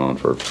that have gone on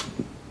for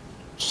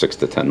 6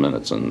 to 10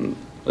 minutes and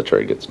the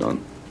trade gets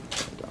done.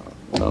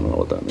 I don't know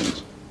what that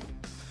means.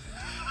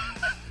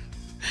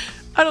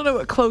 I don't know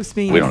what close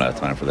means. We don't have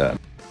time for that.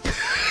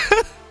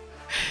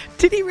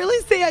 Did he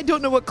really say I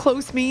don't know what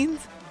close means?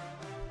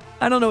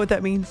 I don't know what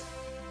that means.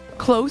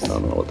 Close? I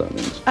don't know what that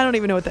means. I don't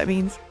even know what that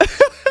means.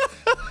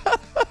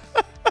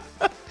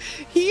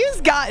 He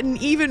has gotten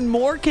even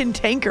more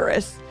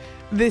cantankerous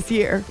this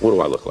year. What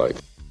do I look like?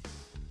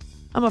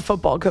 I'm a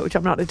football coach.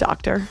 I'm not a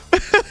doctor.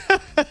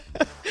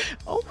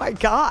 Oh, my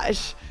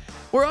gosh.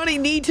 We're on a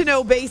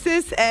need-to-know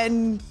basis,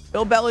 and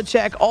Bill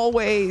Belichick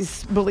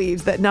always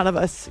believes that none of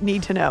us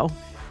need to know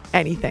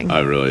anything.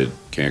 I really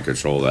can't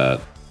control that.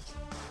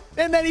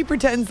 And then he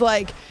pretends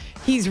like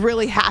he's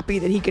really happy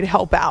that he could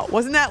help out.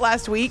 Wasn't that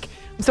last week?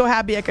 I'm so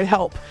happy I could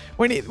help.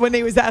 When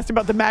he was asked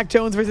about the Mac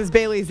Jones versus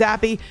Bailey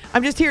Zappi,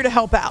 I'm just here to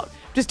help out.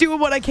 Just doing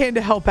what I can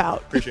to help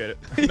out. Appreciate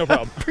it. No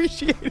problem.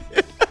 Appreciate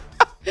it.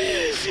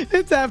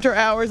 It's After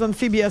Hours on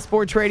CBS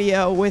Sports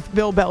Radio with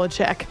Bill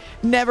Belichick.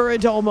 Never a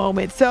dull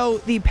moment. So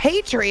the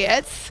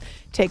Patriots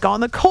take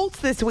on the Colts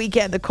this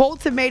weekend. The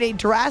Colts have made a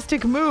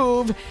drastic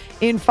move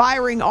in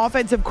firing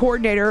offensive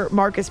coordinator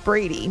Marcus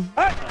Brady.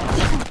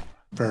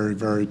 Very,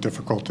 very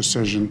difficult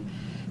decision.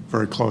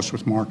 Very close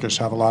with Marcus.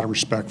 Have a lot of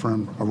respect for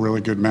him. A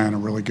really good man, a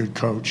really good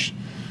coach.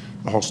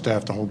 The whole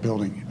staff, the whole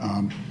building.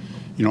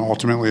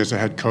 Ultimately, as a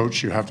head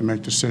coach, you have to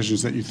make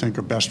decisions that you think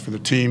are best for the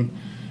team.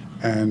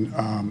 And,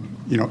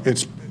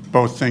 it's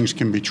both things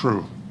can be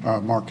true.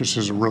 Marcus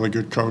is a really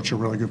good coach, a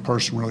really good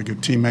person, really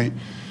good teammate.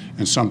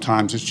 And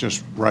sometimes it's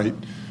just right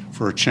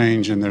for a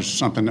change, and there's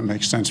something that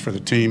makes sense for the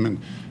team. And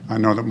I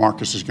know that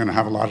Marcus is going to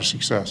have a lot of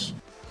success.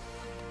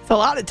 It's a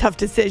lot of tough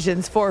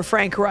decisions for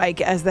Frank Reich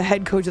as the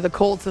head coach of the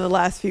Colts in the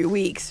last few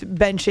weeks.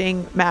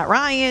 Benching Matt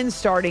Ryan,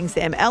 starting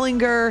Sam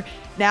Ehlinger,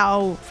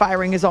 now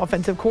firing his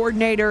offensive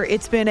coordinator.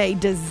 It's been a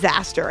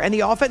disaster. And the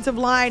offensive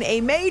line,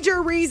 a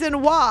major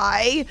reason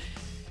why.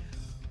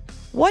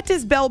 What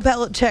does Bill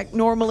Belichick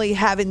normally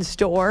have in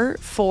store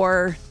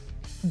for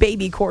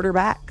baby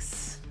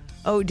quarterbacks?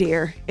 Oh,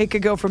 dear. It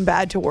could go from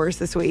bad to worse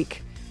this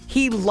week.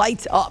 He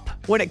lights up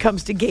when it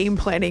comes to game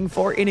planning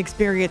for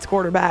inexperienced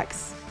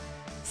quarterbacks.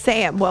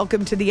 Sam,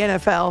 welcome to the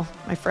NFL,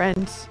 my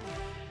friend.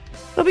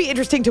 It'll be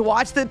interesting to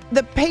watch.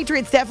 The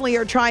Patriots definitely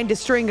are trying to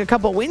string a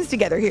couple wins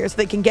together here so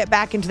they can get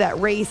back into that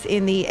race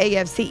in the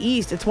AFC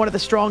East. It's one of the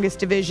strongest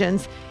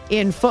divisions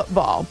in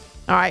football.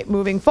 All right,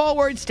 moving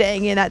forward,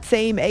 staying in that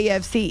same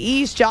AFC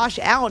East, Josh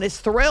Allen is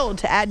thrilled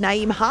to add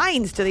Nyheim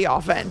Hines to the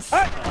offense.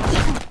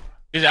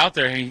 He's out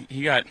there.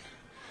 He got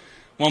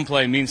one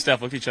play, me and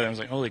Steph looked at each other and was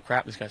like, holy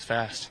crap, this guy's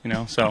fast, you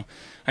know. So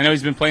I know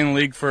he's been playing in the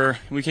league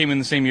we came in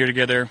the same year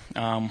together.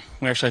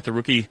 We actually had the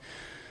rookie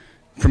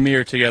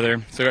premiere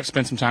together, so I got to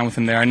spend some time with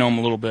him there. I know him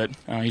a little bit.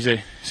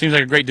 Seems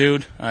like a great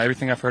dude.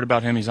 Everything I've heard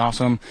about him, he's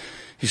awesome.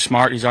 He's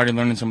smart. He's already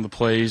learning some of the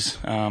plays.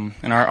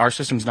 And our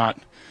system's not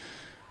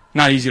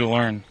easy to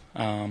learn.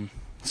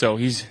 So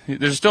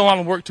there's still a lot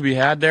of work to be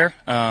had there.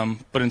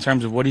 But in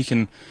terms of what he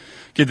can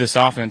give this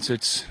offense,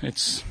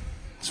 it's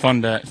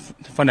fun to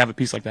have a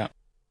piece like that.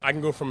 I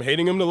can go from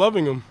hating him to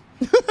loving him,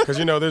 because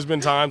there's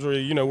been times where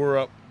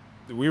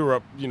we were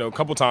up, a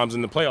couple times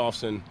in the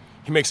playoffs, and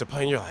he makes a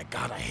play, and you're like,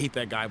 God, I hate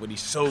that guy, but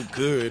he's so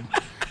good.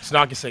 So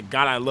now I can say,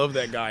 God, I love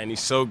that guy, and he's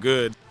so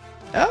good.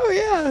 Oh,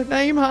 yeah,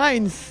 Nyheim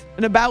Hines,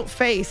 an about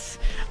face.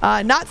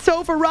 Not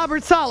so for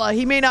Robert Saleh.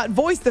 He may not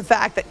voice the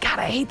fact that, God,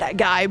 I hate that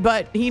guy,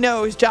 but he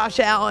knows Josh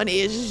Allen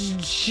is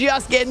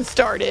just getting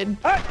started.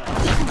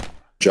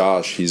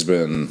 Josh, he's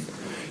been,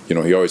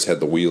 he always had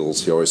the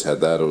wheels. He always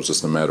had that. It was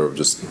just a matter of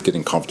just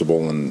getting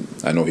comfortable, and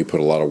I know he put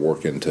a lot of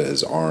work into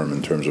his arm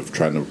in terms of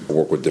trying to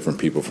work with different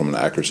people from an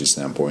accuracy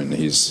standpoint, and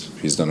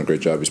he's done a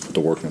great job. He's put the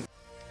work in.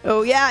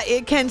 Oh, yeah,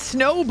 it can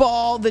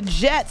snowball. The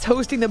Jets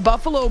hosting the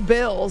Buffalo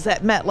Bills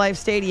at MetLife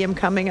Stadium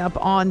coming up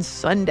on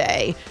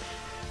Sunday.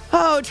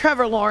 Oh,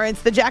 Trevor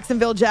Lawrence, the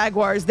Jacksonville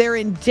Jaguars, they're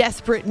in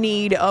desperate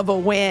need of a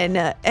win.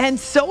 And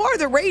so are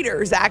the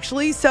Raiders,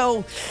 actually. So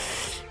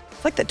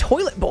it's like the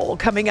toilet bowl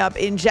coming up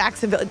in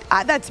Jacksonville.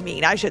 That's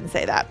mean. I shouldn't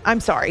say that. I'm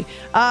sorry.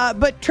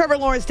 But Trevor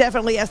Lawrence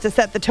definitely has to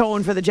set the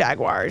tone for the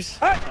Jaguars.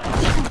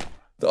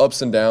 The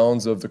ups and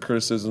downs of the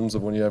criticisms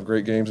of when you have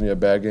great games and you have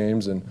bad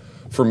games, and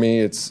for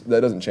me, that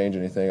doesn't change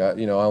anything. I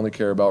only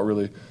care about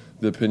really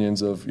the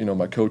opinions of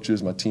my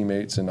coaches, my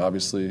teammates, and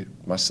obviously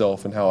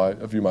myself and how I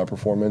view my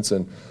performance.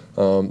 And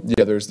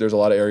there's a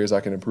lot of areas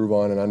I can improve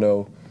on, and I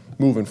know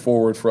moving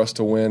forward for us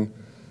to win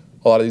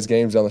a lot of these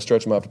games down the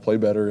stretch, I'm gonna have to play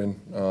better,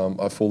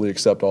 and I fully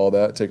accept all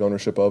that, take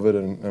ownership of it,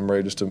 and I'm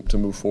ready just to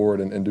move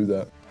forward and do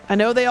that. I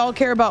know they all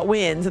care about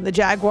wins, and the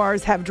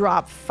Jaguars have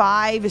dropped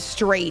 5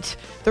 straight.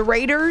 The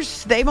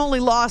Raiders, they've only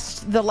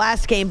lost the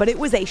last game, but it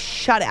was a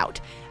shutout,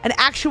 an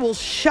actual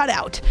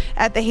shutout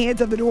at the hands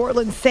of the New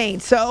Orleans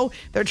Saints. So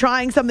they're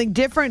trying something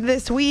different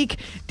this week.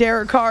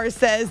 Derek Carr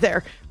says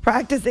they're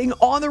practicing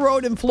on the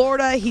road in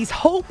Florida. He's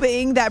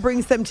hoping that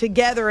brings them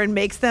together and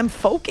makes them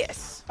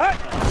focus.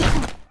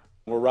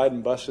 We're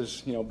riding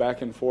buses,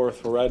 back and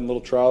forth. We're riding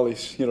little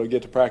trolleys, to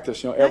get to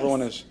practice.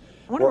 Everyone is.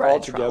 We're all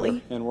together,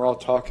 and we're all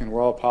talking,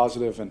 we're all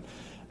positive, and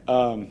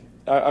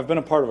I've been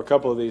a part of a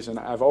couple of these, and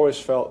I've always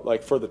felt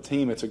like for the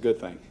team it's a good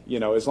thing.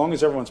 As long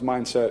as everyone's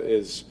mindset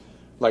is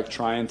like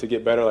trying to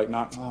get better, like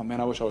not, oh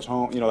man, I wish I was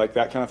home, like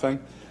that kind of thing,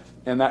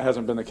 and that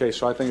hasn't been the case.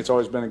 So I think it's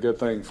always been a good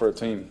thing for a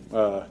team,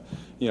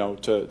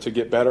 to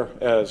get better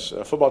as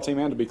a football team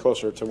and to be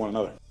closer to one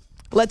another.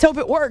 Let's hope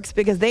it works,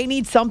 because they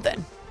need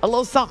something, a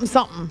little something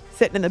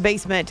sitting in the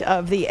basement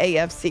of the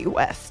AFC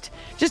West.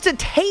 Just a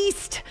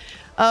taste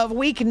of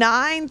Week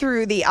 9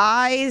 through the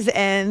eyes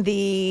and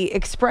the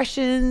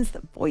expressions,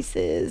 the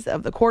voices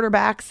of the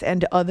quarterbacks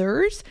and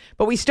others.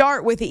 But we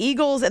start with the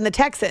Eagles and the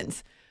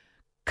Texans.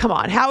 Come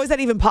on, how is that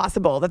even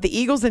possible that the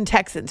Eagles and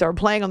Texans are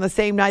playing on the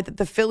same night that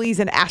the Phillies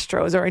and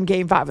Astros are in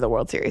Game 5 of the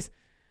World Series?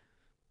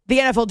 The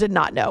NFL did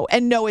not know,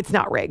 and no, it's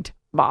not rigged,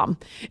 Mom.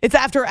 It's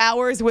After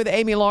Hours with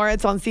Amy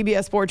Lawrence on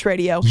CBS Sports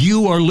Radio.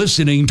 You are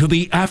listening to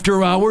the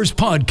After Hours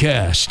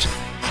podcast.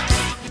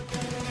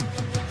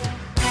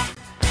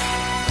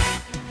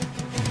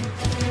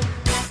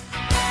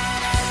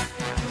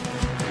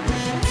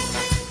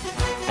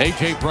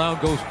 A.J. Brown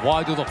goes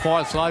wide to the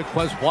far side.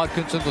 Quez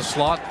Watkins in the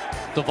slot.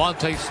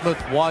 Devontae Smith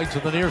wide to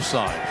the near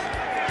side.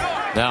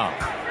 Now,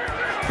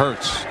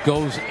 Hurts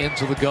goes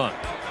into the gun.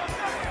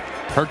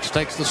 Hurts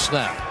takes the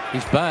snap.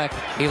 He's back.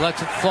 He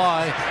lets it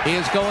fly. He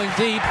is going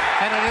deep.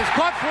 And it is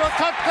caught for a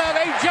touchdown,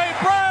 A.J.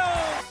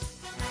 Brown.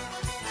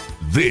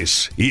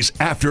 This is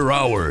After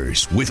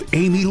Hours with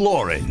Amy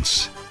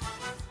Lawrence.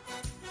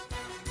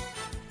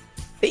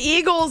 The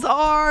Eagles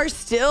are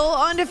still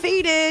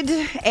undefeated,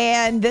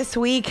 and this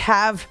week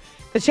have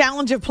the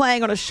challenge of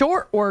playing on a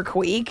short work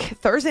week,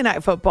 Thursday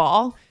Night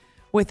Football,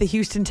 with the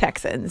Houston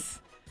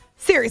Texans.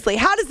 Seriously,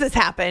 how does this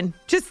happen?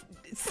 Just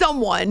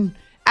someone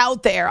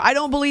out there. I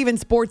don't believe in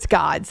sports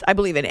gods. I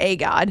believe in a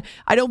God.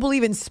 I don't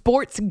believe in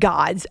sports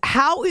gods.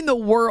 How in the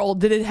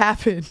world did it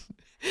happen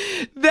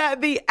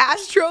that the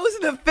Astros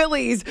and the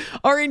Phillies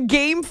are in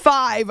Game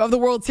 5 of the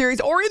World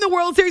Series, or in the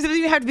World Series? It doesn't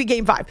even have to be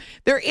Game 5.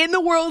 They're in the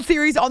World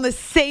Series on the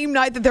same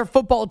night that their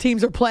football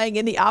teams are playing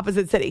in the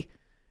opposite city.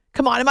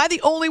 Come on, am I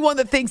the only one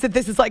that thinks that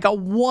this is like a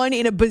 1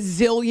 in a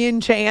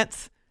bazillion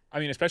chance?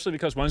 I mean, especially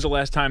because when's the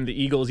last time the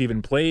Eagles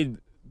even played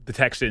the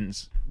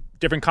Texans?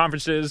 Different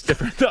conferences,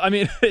 I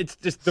mean, it's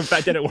just the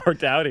fact that it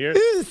worked out here.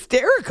 It's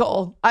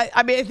hysterical.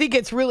 I mean, I think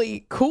it's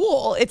really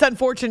cool. It's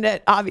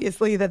unfortunate,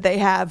 obviously, that they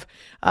have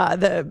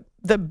the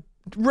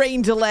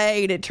rain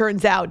delay and it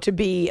turns out to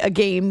be a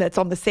game that's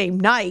on the same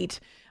night.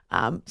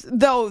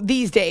 Though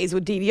these days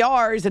with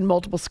DVRs and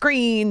multiple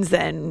screens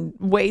and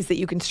ways that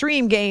you can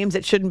stream games,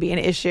 it shouldn't be an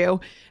issue.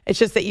 It's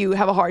just that you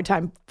have a hard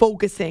time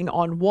focusing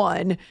on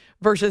one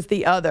versus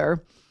the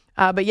other.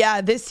 But yeah,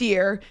 this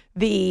year,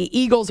 the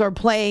Eagles are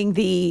playing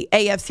the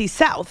AFC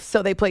South.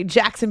 So they played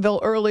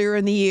Jacksonville earlier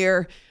in the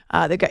year.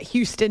 They've got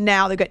Houston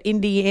now. They've got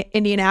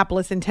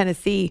Indianapolis and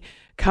Tennessee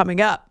coming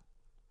up.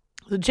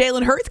 So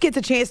Jalen Hurts gets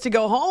a chance to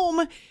go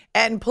home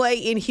and play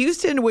in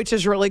Houston, which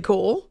is really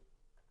cool.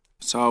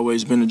 It's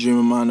always been a dream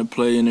of mine to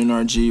play in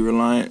NRG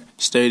Reliant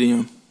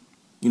Stadium.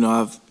 You know,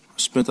 I've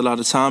spent a lot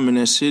of time in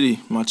that city.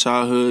 My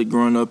childhood,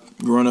 growing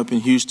up in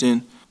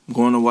Houston,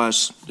 going to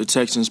watch the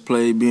Texans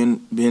play,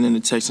 being in the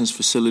Texans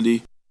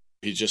facility.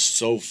 He's just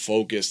so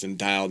focused and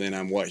dialed in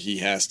on what he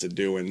has to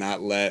do and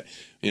not let,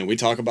 we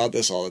talk about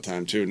this all the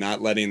time too,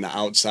 not letting the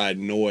outside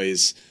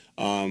noise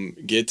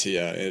get to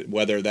you.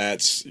 Whether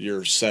that's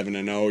you're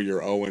 7-0,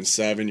 you're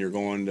 0-7, you're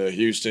going to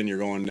Houston, you're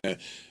going to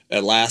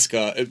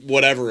Alaska,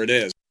 whatever it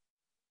is.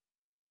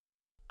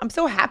 I'm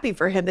so happy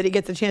for him that he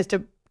gets a chance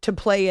to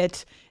play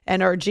at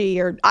NRG,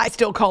 or I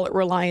still call it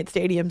Reliant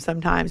Stadium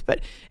sometimes,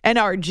 but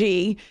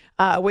NRG,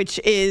 which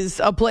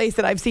is a place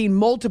that I've seen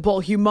multiple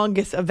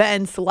humongous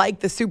events like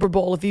the Super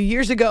Bowl a few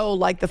years ago,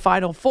 like the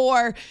Final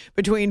Four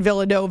between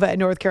Villanova and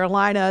North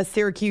Carolina,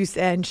 Syracuse,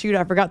 and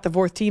I forgot the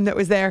fourth team that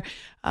was there.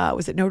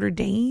 Was it Notre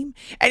Dame?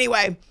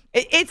 Anyway,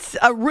 it's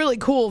a really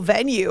cool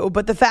venue,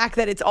 but the fact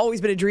that it's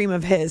always been a dream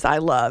of his, I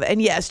love.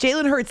 And yes,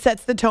 Jalen Hurts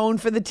sets the tone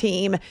for the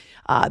team.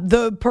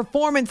 The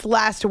performance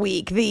last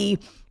week, the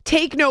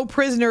take no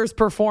prisoners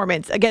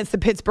performance against the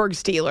Pittsburgh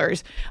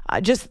Steelers,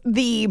 just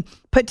the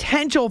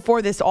potential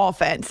for this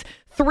offense.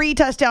 3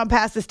 touchdown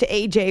passes to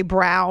A.J.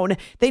 Brown.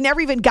 They never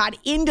even got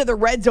into the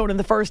red zone in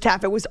the first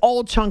half. It was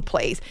all chunk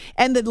plays.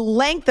 And the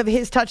length of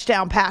his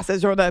touchdown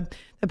passes, or the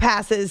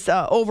passes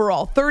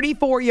overall,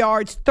 34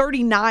 yards,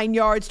 39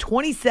 yards,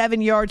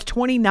 27 yards,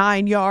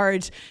 29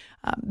 yards.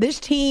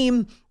 This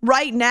team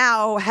right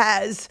now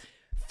has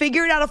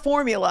figured out a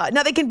formula.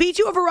 Now, they can beat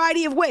you a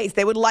variety of ways.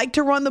 They would like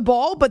to run the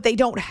ball, but they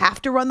don't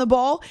have to run the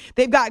ball.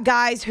 They've got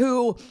guys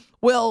who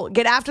will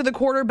get after the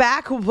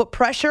quarterback, who will put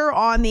pressure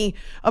on the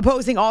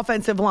opposing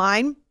offensive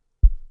line.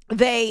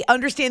 They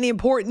understand the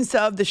importance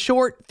of the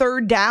short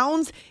third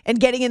downs and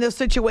getting in those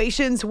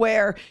situations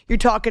where you're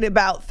talking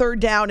about third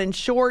down and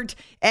short,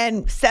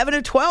 and 7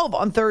 of 12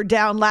 on third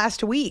down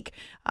last week.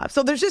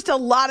 So there's just a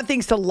lot of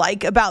things to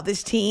like about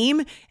this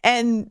team.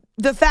 And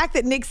the fact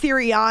that Nick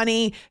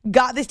Sirianni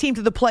got this team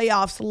to the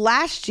playoffs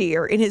last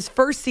year in his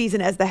first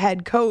season as the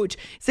head coach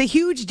is a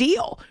huge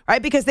deal,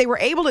 right? Because they were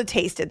able to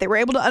taste it. They were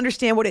able to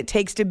understand what it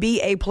takes to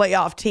be a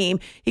playoff team.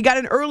 He got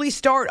an early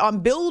start on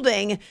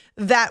building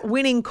that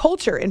winning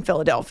culture in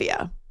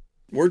Philadelphia.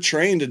 We're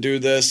trained to do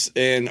this,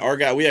 and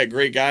we had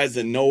great guys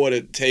that know what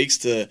it takes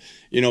to,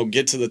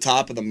 get to the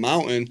top of the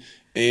mountain.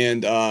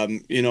 And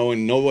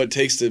and know what it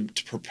takes to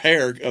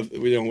prepare,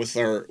 with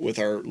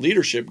our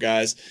leadership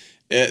guys,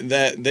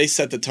 that they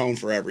set the tone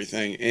for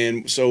everything.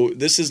 And so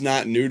this is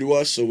not new to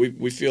us. So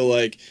we feel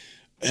like,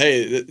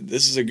 hey,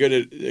 this is a good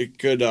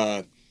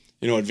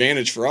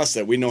advantage for us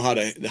that we know how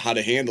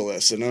to handle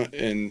this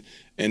and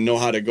know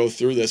how to go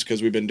through this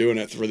because we've been doing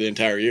it for the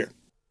entire year.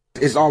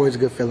 It's always a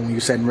good feeling when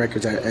you're setting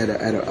records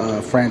at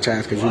a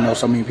franchise because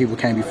so many people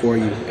came before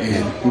you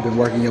and you've been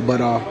working your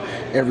butt off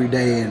every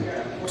day, and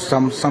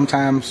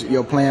sometimes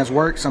your plans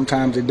work,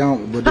 sometimes they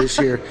don't. But this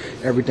year,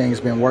 everything's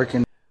been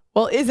working.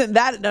 Well, isn't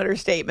that an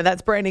understatement?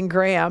 That's Brandon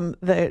Graham,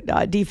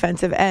 the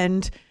defensive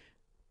end.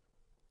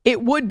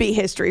 It would be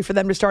history for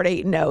them to start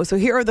 8-0. So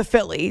here are the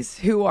Phillies,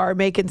 who are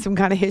making some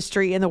kind of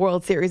history in the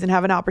World Series and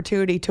have an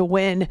opportunity to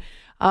win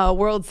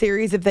World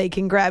Series if they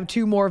can grab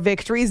 2 more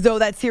victories, though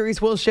that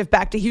series will shift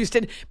back to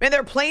Houston. Man,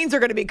 their planes are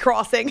going to be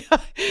crossing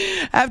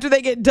after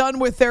they get done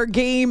with their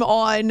game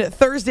on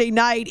Thursday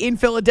night in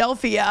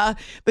Philadelphia.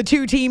 The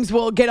 2 teams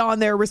will get on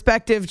their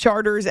respective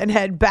charters and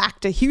head back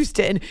to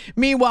Houston.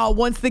 Meanwhile,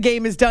 once the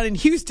game is done in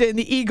Houston,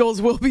 the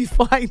Eagles will be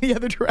flying the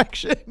other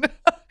direction.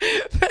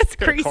 That's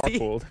crazy.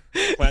 Carpooled.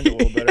 Planned a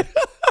little better.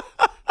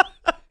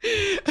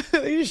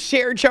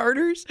 Share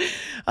charters.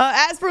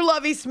 As for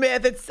Lovie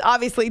Smith, it's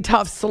obviously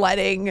tough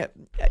sledding.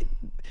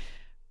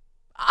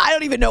 I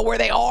don't even know where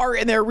they are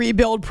in their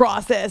rebuild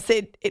process.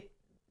 It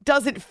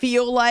doesn't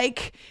feel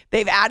like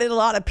they've added a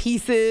lot of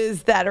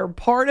pieces that are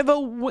part of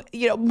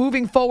a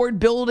moving forward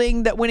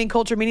building that winning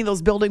culture, meaning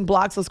those building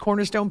blocks, those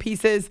cornerstone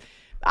pieces.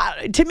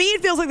 To me,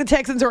 it feels like the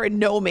Texans are in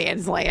no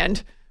man's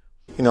land.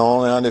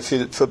 Only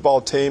undefeated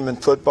football team in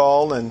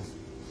football, and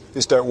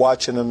you start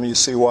watching them, you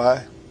see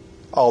why.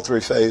 All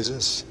 3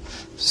 phases.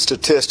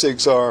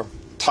 Statistics are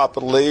top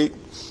of the league.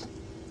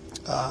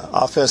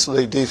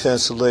 Offensively,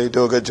 defensively,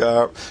 do a good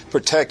job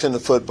protecting the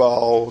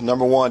football.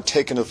 Number 1,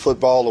 taking the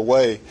football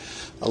away.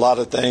 A lot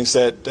of things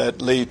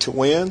that lead to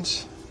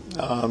wins.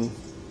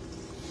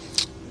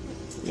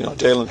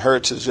 Jalen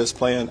Hurts is just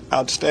playing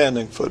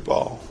outstanding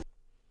football.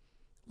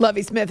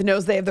 Lovie Smith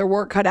knows they have their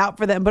work cut out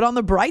for them, but on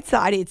the bright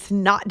side, it's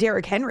not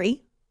Derrick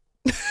Henry.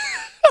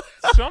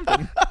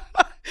 Something.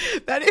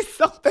 That is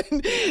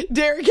something.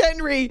 Derrick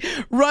Henry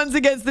runs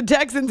against the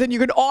Texans, and you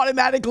can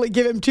automatically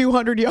give him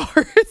 200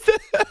 yards.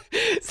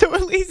 So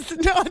at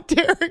least not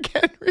Derrick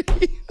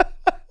Henry.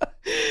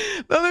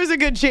 Though there's a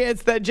good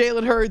chance that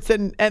Jalen Hurts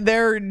and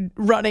their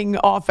running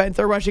offense,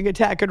 their rushing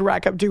attack could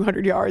rack up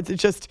 200 yards.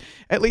 It's just,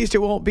 at least it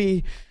won't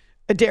be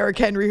a Derrick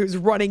Henry who's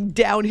running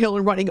downhill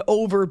and running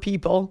over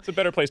people. It's a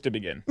better place to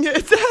begin.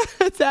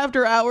 It's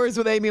After Hours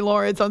with Amy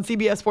Lawrence on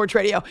CBS Sports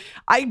Radio.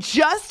 I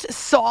just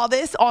saw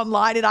this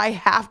online, and I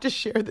have to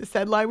share this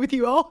headline with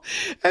you all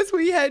as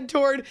we head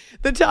toward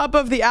the top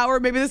of the hour.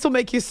 Maybe this will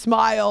make you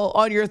smile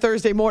on your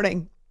Thursday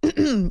morning.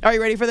 Are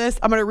you ready for this?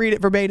 I'm going to read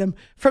it verbatim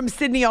from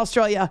Sydney,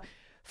 Australia.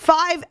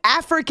 5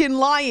 African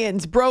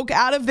lions broke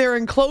out of their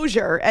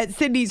enclosure at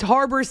Sydney's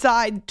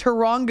Harbourside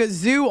Taronga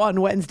Zoo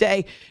on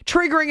Wednesday,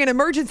 triggering an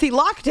emergency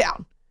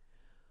lockdown.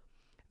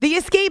 The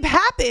escape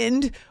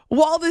happened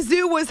while the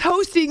zoo was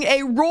hosting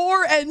a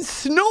roar and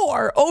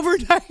snore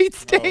overnight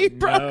stay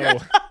program.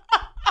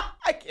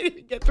 I can't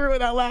even get through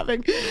without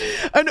laughing.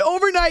 An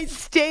overnight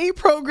stay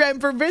program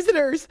for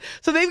visitors.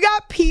 So they've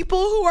got people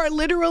who are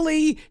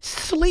literally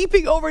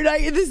sleeping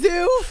overnight in the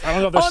zoo. I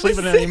don't know if they're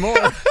sleeping anymore.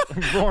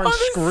 Roar and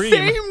scream. The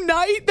same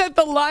night that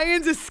the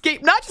Lions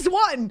escaped. Not just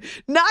 1,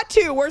 not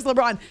 2. Where's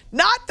LeBron?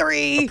 Not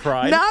 3,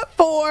 not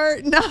 4,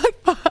 not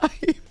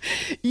 5.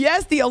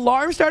 Yes, the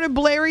alarm started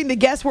blaring. The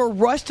guests were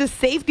rushed to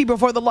safety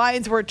before the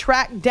Lions were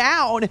tracked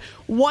down.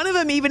 One of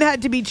them even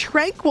had to be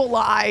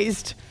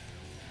tranquilized.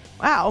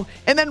 Wow.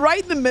 And then right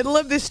in the middle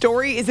of this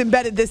story is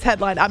embedded this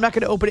headline. I'm not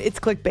going to open it. It's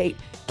clickbait.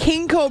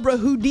 King Cobra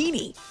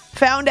Houdini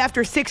found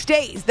after 6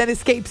 days, then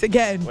escapes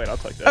again. Wait, I'll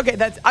take that.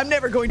 Okay, I'm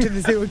never going to the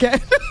zoo again.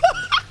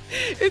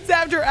 It's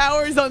After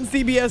Hours on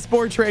CBS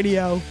Sports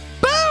Radio.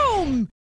 Boom!